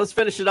Justin, let's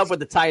finish it up with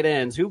the tight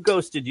ends. Who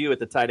ghosted you at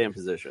the tight end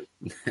position?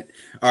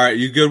 All right,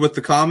 you good with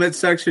the comment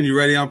section? You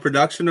ready on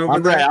production over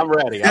there? I'm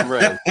ready.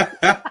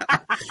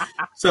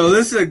 So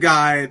this is a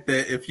guy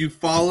that if you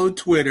follow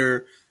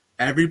Twitter,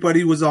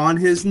 everybody was on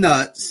his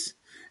nuts.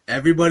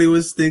 Everybody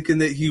was thinking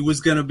that he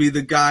was going to be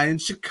the guy in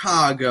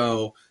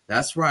Chicago.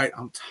 That's right.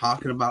 I'm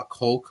talking about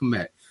Cole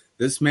Kmet.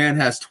 This man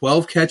has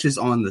 12 catches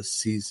on the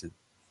season.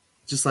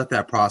 Just let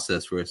that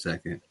process for a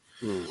second.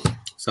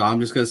 So I'm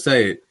just going to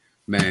say it,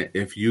 man,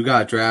 if you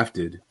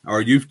drafted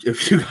Cole Kmet,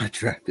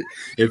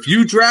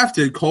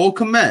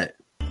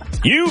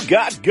 you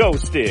got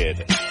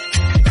ghosted.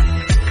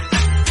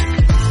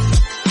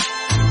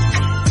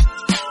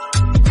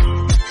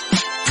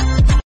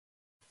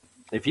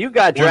 If you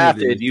got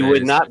drafted, you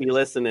would not be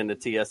listening to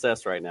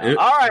TSS right now.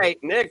 All right,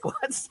 Nick,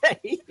 let's say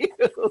you.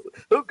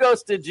 Who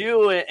ghosted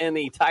you in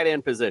the tight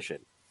end position?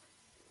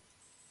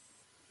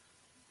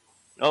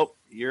 Oh,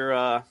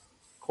 you're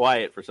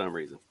quiet for some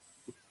reason.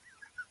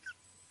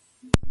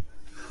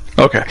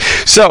 Okay,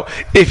 so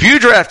if you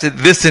drafted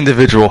this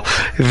individual,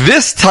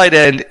 this tight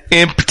end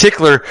in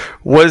particular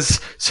was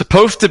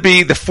supposed to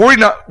be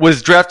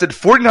was drafted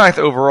 49th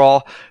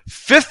overall,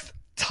 5th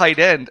tight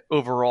end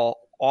overall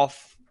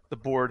off the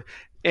board,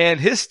 and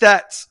his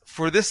stats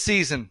for this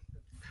season.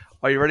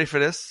 Are you ready for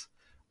this?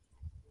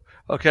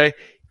 Okay,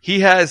 he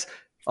has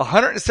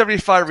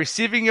 175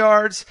 receiving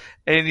yards,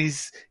 and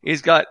he's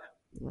got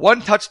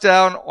 1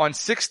 touchdown on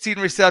 16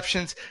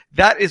 receptions.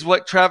 That is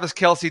what Travis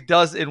Kelce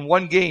does in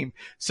one game.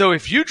 So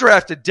if you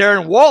drafted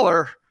Darren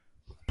Waller,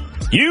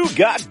 you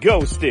got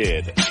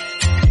ghosted.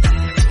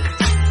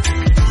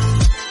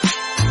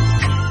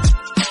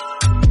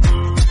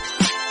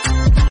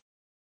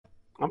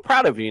 I'm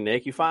proud of you,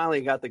 Nick. You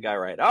finally got the guy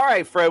right. All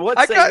right, Fred.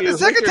 The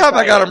second time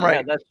I got him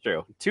right. Yeah, that's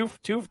true. Two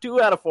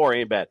out of 4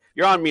 ain't bad.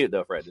 You're on mute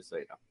though, Fred. Just so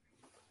you know.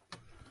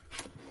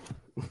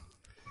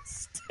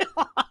 Still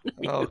on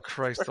mute, oh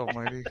Christ Fred.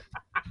 Almighty!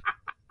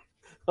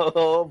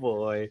 Oh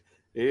boy,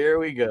 here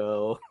we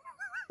go.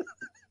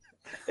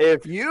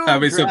 If you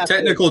having some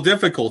technical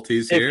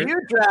difficulties here, if you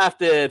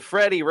drafted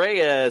Freddie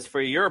Reyes for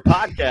your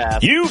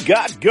podcast, you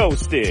got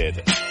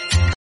ghosted.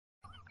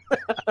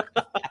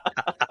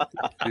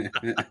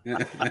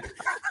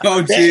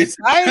 Oh jeez!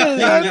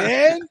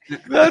 Man,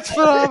 that's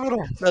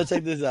phenomenal. No,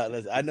 check this out.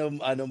 Listen, I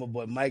know my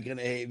boy Mike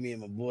gonna hate me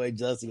and my boy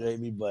Justin gonna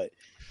hate me, but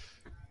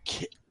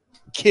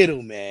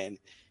Kittle, man,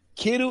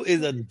 Kittle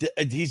is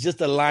he's just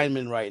a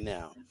lineman right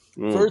now.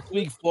 First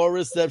week, 4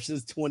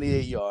 receptions,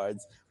 28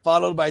 yards,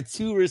 followed by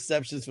 2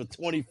 receptions for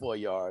 24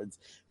 yards,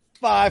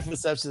 5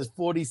 receptions,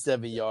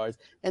 47 yards,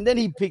 and then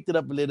he picked it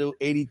up a little,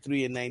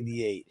 83 and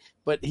 98.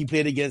 But he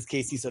played against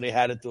KC, so they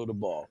had to throw the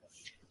ball.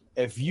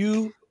 If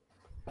you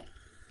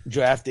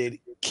drafted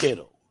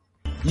Kittle,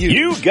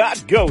 you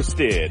got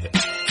ghosted.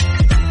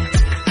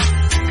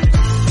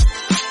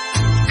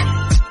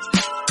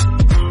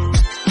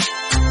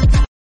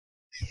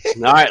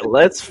 All right,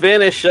 let's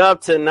finish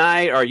up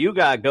tonight our You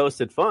Got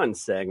Ghosted Fun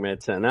segment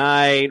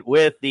tonight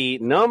with the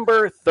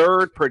number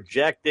 3rd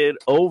projected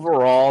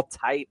overall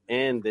tight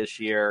end this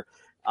year.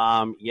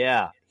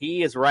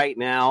 He is right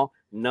now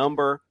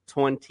number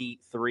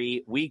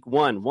 23. Week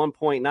 1,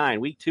 1.9.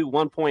 Week 2,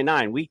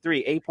 1.9. Week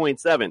 3,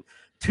 8.7.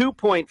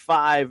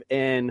 2.5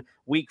 in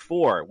week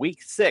 4.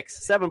 Week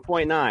 6,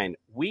 7.9.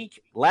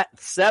 Week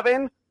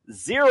 7,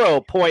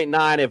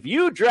 0.9. If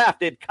you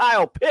drafted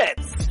Kyle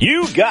Pitts,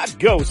 you got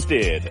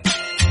ghosted.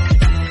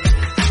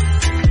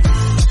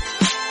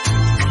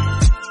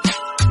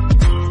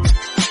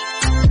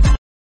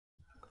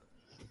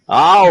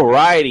 All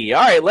righty.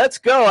 All right, let's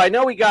go. I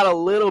know we got a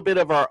little bit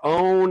of our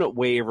own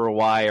waiver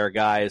wire,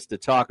 guys, to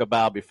talk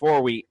about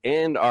before we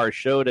end our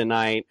show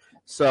tonight.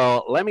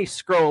 So let me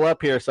scroll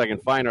up here so I can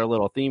find our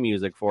little theme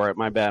music for it.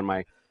 My bad,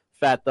 my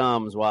fat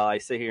thumbs while I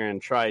sit here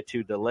and try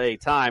to delay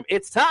time.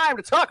 It's time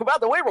to talk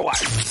about the waiver wire.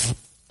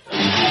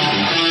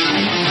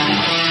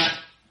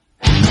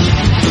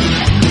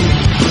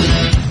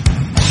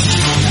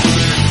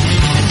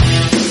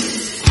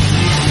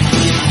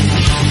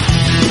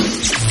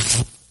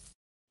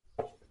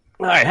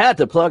 All right, had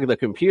to plug the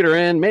computer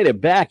in, made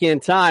it back in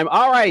time.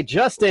 All right,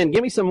 Justin,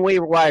 give me some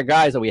waiver wire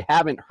guys that we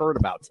haven't heard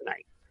about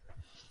tonight.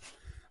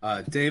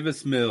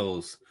 Davis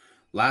Mills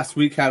last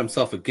week had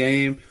himself a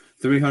game,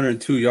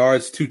 302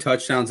 yards, 2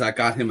 touchdowns. That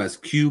got him as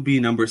QB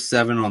number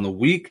 7 on the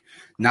week.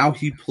 Now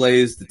he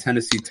plays the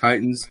Tennessee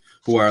Titans,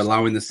 who are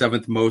allowing the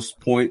 7th most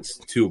points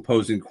to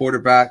opposing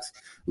quarterbacks.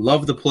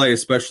 Love the play,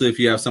 especially if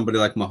you have somebody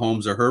like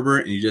Mahomes or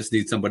Herbert and you just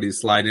need somebody to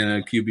slide in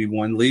a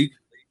QB1 league.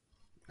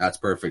 That's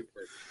perfect.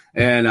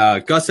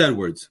 And Gus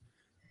Edwards.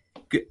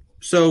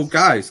 So,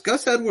 guys,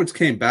 Gus Edwards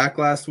came back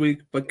last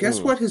week, but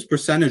guess what his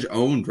percentage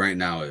owned right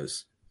now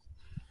is?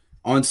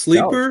 On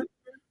Sleeper,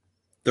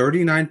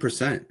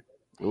 39%.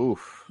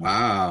 Oof.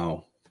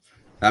 Wow.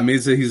 That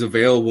means that he's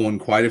available in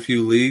quite a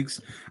few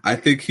leagues. I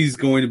think he's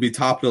going to be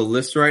top of the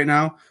list right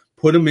now.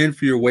 Put him in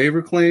for your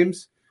waiver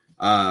claims.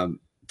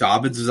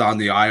 Dobbins is on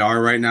the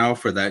IR right now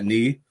for that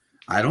knee.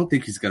 I don't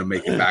think he's going to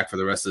make it back for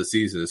the rest of the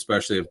season,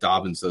 especially if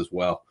Dobbins does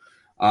well.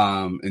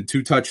 And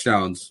 2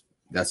 touchdowns,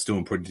 that's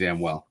doing pretty damn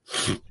well.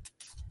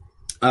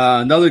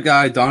 Another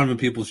guy, Donovan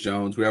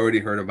Peoples-Jones, we already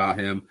heard about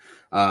him.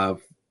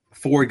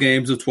 4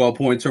 games of 12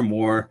 points or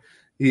more.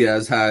 He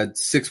has had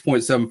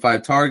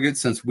 6.75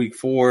 targets since week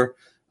 4,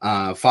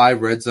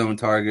 5 red zone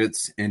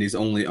targets, and he's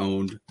only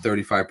owned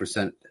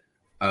 35%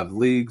 of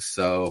leagues,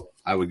 so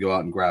I would go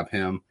out and grab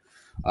him.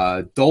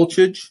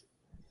 Dulcich,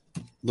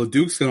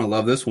 LeDuc's going to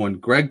love this one.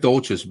 Greg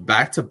Dulcich,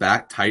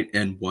 back-to-back tight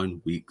end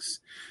 1 weeks.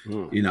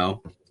 You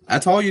know,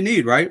 that's all you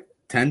need, right?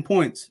 10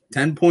 points.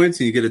 10 points,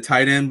 and you get a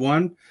tight end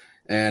 1,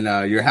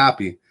 and you're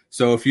happy.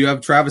 So if you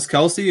have Travis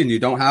Kelce and you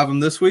don't have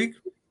him this week,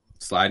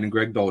 slide in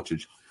Greg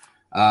Dulcich.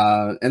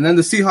 And then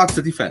the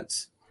Seahawks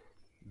defense.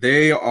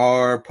 They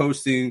are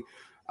posting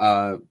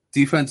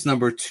defense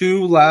number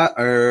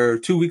 2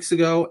 2 weeks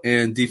ago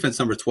and defense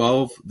number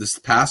 12 this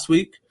past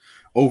week.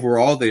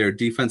 Overall, they are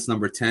defense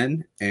number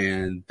 10,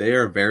 and they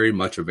are very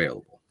much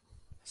available.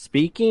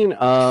 Speaking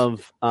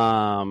of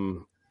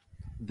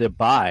the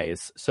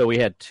buys, so we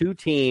had 2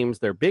 teams,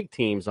 they're big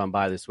teams on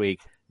buy this week.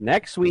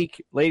 Next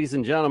week, ladies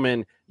and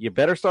gentlemen, you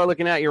better start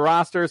looking at your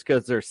rosters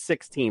because there's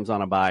 6 teams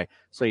on a bye.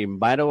 So you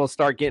might as well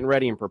start getting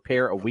ready and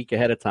prepare a week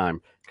ahead of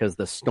time because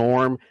the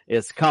storm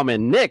is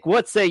coming. Nick,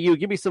 what say you?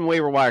 Give me some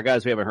waiver wire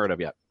guys we haven't heard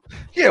of yet.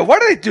 Yeah, why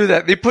do they do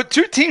that? They put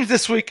 2 teams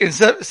this week and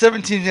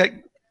 7 teams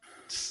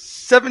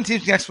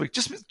next week.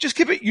 Just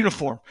keep it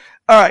uniform.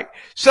 All right.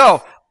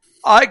 So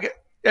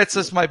that's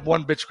just my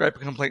one bitch gripe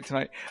complaint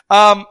tonight.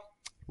 I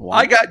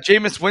got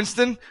Jameis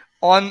Winston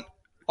on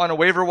a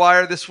waiver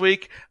wire this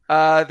week.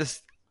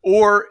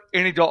 Or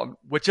Andy Dalton,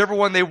 whichever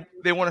one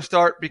they want to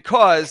start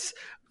because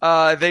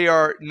they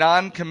are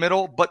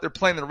non-committal, but they're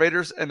playing the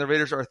Raiders, and the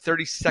Raiders are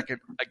 32nd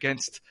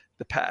against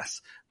the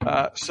pass.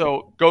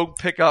 So go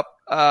pick up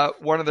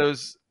one of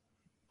those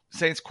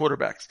Saints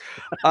quarterbacks.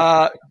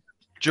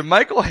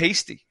 JaMychal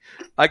Hasty.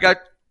 I got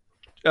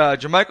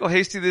JaMychal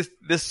Hasty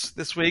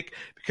this week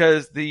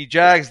because the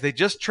Jags, they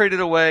just traded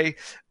away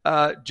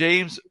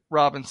James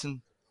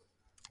Robinson.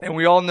 And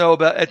we all know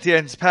about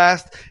Etienne's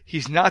past.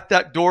 He's not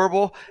that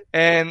durable.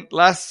 And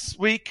last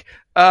week,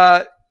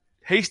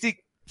 Hasty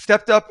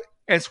stepped up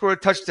and scored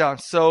a touchdown.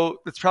 So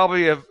it's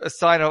probably a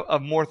sign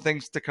of more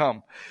things to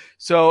come.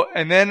 So,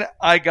 and then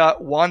I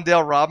got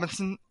Wan'Dale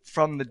Robinson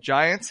from the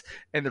Giants.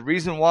 And the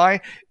reason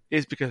why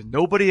is because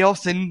nobody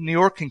else in New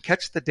York can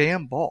catch the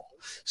damn ball.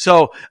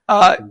 So,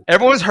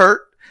 everyone's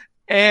hurt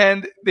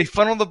and they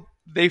funnel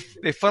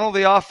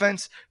the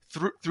offense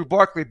through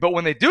Barkley. But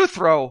when they do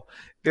throw,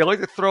 they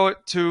like to throw it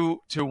to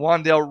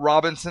Wan'Dale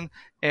Robinson,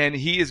 and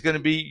he is going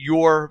to be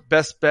your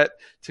best bet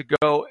to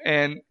go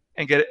and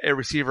get a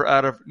receiver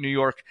out of New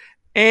York.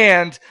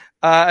 And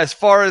as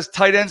far as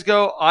tight ends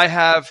go, I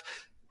have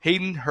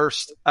Hayden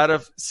Hurst out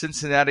of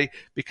Cincinnati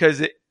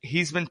because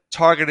he's been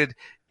targeted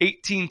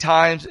 18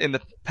 times in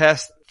the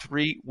past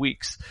 3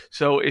 weeks.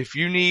 So if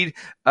you need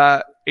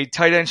a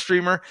tight end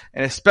streamer,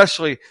 and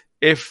especially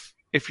if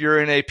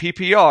you're in a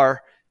PPR,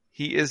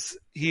 he is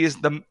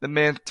the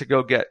man to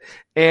go get.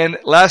 And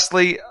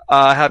lastly,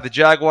 I have the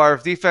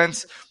Jaguars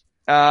defense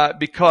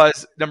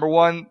because, number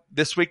one,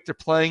 this week they're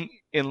playing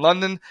in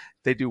London.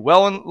 They do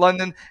well in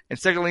London. And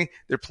secondly,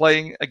 they're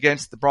playing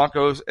against the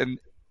Broncos,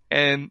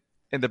 and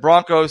the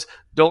Broncos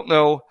don't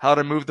know how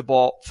to move the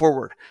ball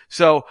forward.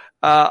 So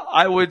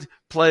I would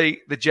play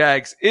the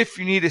Jags if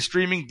you need a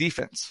streaming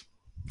defense.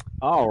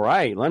 All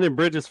right. London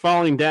Bridge is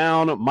falling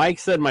down. Mike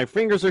said, my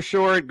fingers are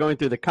short, going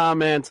through the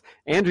comments.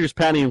 Andrew's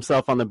patting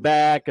himself on the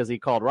back because he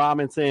called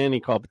Robinson. He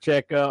called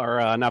Pacheco, or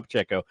not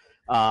Pacheco,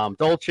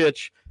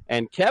 Dulcich.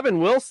 And Kevin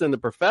Wilson, the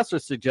professor,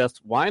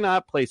 suggests, why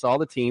not place all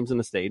the teams in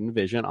the state and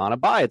division on a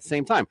bye at the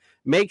same time?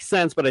 Makes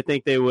sense, but I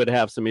think they would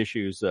have some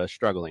issues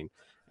struggling.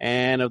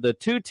 And of the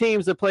 2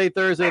 teams that play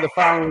Thursday, the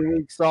following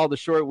week saw the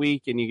short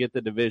week, and you get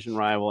the division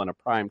rival in a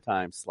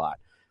primetime slot.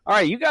 All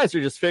right, you guys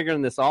are just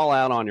figuring this all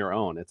out on your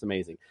own. It's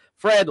amazing.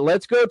 Fred,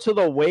 let's go to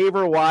the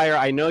waiver wire.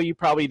 I know you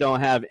probably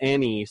don't have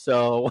any,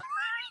 so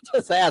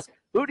just ask,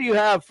 who do you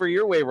have for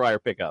your waiver wire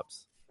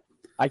pickups?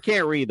 I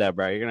can't read that,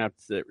 bro. You're going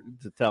to have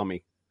to tell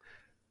me.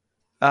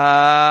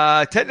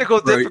 Technical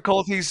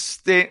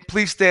difficulties,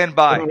 please stand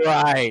by.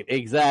 Right,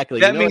 exactly.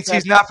 That means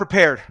he's not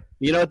prepared.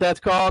 You know what that's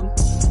called?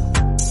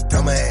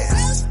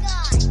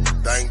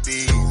 Dumbass. Thank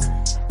these.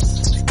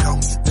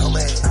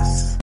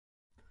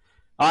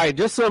 All right,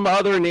 just some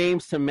other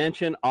names to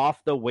mention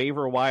off the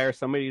waiver wire,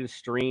 somebody to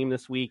stream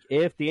this week.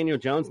 If Daniel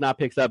Jones not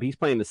picks up, he's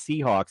playing the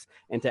Seahawks.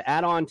 And to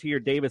add on to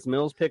your Davis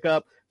Mills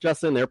pickup,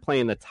 Justin, they're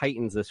playing the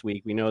Titans this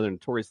week. We know they're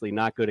notoriously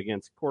not good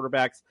against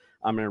quarterbacks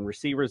and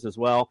receivers as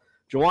well.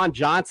 Jawan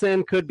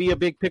Johnson could be a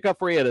big pickup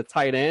for you at a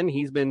tight end.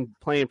 He's been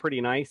playing pretty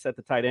nice at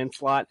the tight end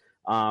slot,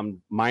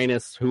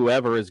 minus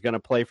whoever is going to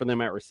play for them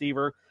at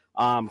receiver.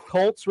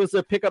 Colts was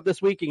a pickup this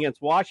week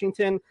against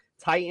Washington.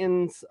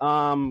 Titans,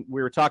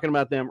 we were talking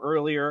about them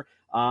earlier.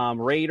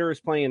 Raiders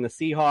playing the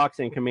Seahawks,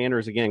 and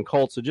Commanders again,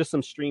 Colts. So just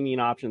some streaming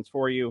options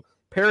for you.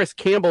 Paris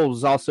Campbell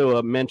was also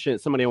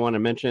somebody I want to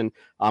mention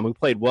who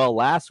played well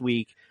last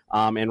week.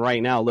 And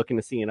right now, looking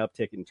to see an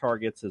uptick in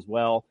targets as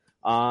well.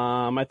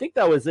 I think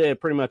that was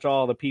it. Pretty much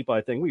all the people. I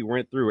think we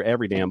went through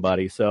every damn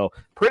buddy. So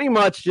pretty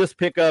much just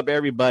pick up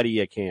everybody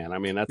you can. I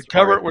mean, that's the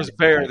cover was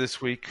bare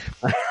this week.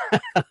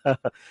 All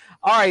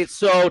right.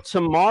 So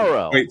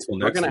tomorrow, wait till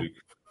next week.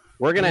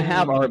 We're going to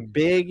have our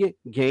big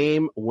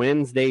game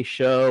Wednesday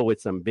show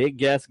with some big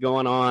guests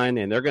going on,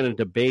 and they're going to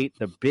debate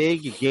the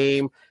big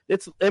game.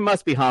 It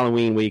must be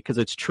Halloween week because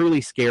it's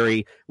truly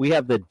scary. We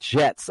have the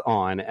Jets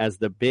on as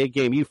the big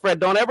game. You, Fred,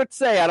 don't ever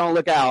say I don't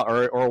look out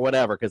or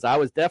whatever, because I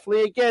was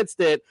definitely against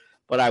it,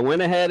 but I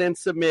went ahead and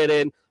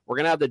submitted. We're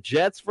going to have the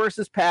Jets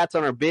versus Pats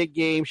on our big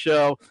game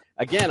show.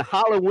 Again,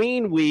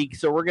 Halloween week,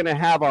 so we're going to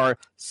have our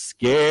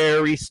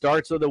scary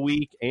starts of the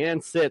week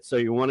and sit. So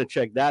you want to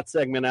check that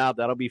segment out.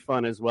 That'll be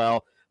fun as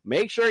well.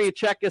 Make sure you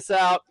check us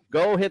out.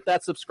 Go hit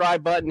that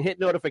subscribe button, hit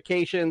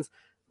notifications.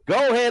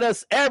 Go hit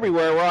us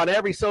everywhere. We're on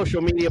every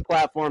social media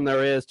platform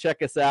there is.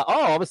 Check us out.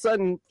 Oh, all of a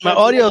sudden, my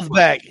audio's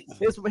back.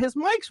 His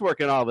mic's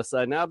working all of a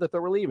sudden now that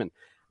they're leaving.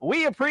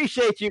 We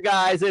appreciate you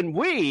guys, and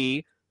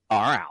we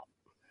are out.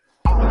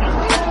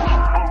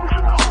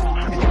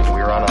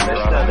 We're on a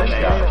mission on this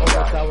guy.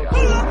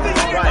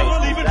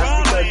 Right.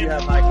 That's because you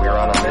have Mike. We're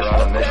on a mission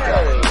on this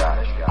guy.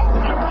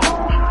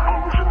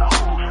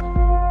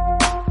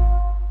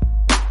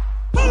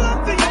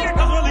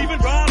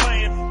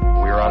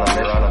 We're on a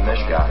mission on this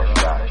guy.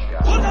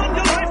 Put on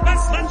your life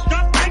vest and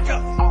stop breaker.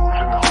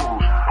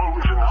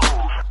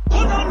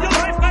 Put on your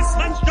life vest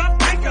and stop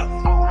breaker.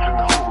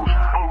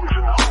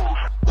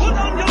 Put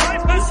on your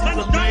life vest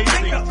and stop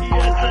breaker.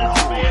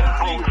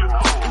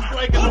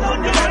 Put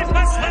on your life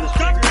vest and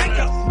stop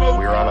breaker.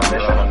 We're on a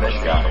mission on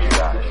this guy.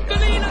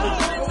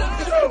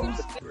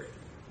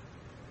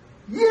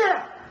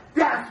 Yeah,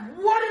 that's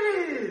what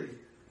it is.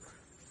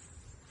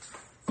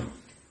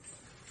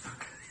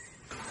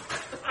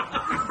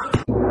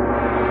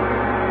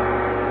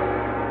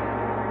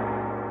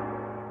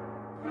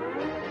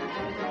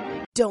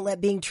 Don't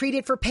let being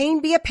treated for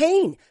pain be a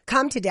pain.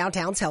 Come to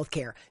Downtown's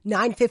Healthcare,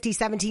 950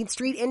 17th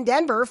Street in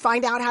Denver.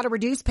 Find out how to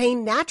reduce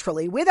pain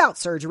naturally without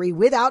surgery,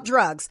 without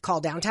drugs.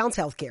 Call Downtown's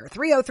Healthcare,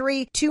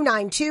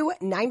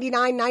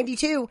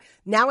 303-292-9992.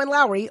 Now in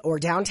Lowry or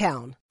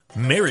downtown.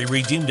 Mary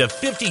redeemed a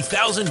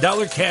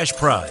 $50,000 cash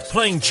prize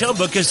playing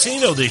Chumba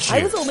Casino this year.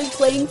 I was only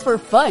playing for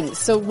fun,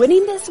 so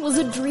winning this was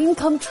a dream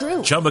come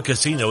true. Chumba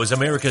Casino is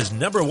America's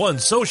 #1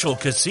 social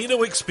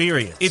casino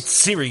experience. It's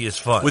serious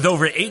fun. With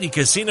over 80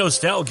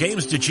 casino-style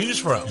games to choose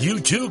from, you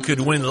too could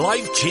win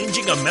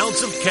life-changing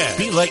amounts of cash.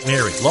 Be like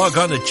Mary. Log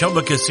on to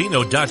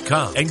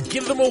ChumbaCasino.com and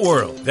give them a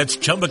whirl. That's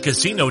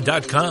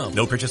ChumbaCasino.com.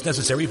 No purchase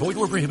necessary. Void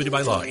where prohibited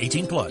by law.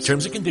 18+.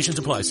 Terms and conditions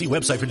apply. See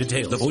website for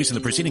details. The voice in the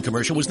preceding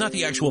commercial was not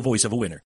the actual voice of a winner.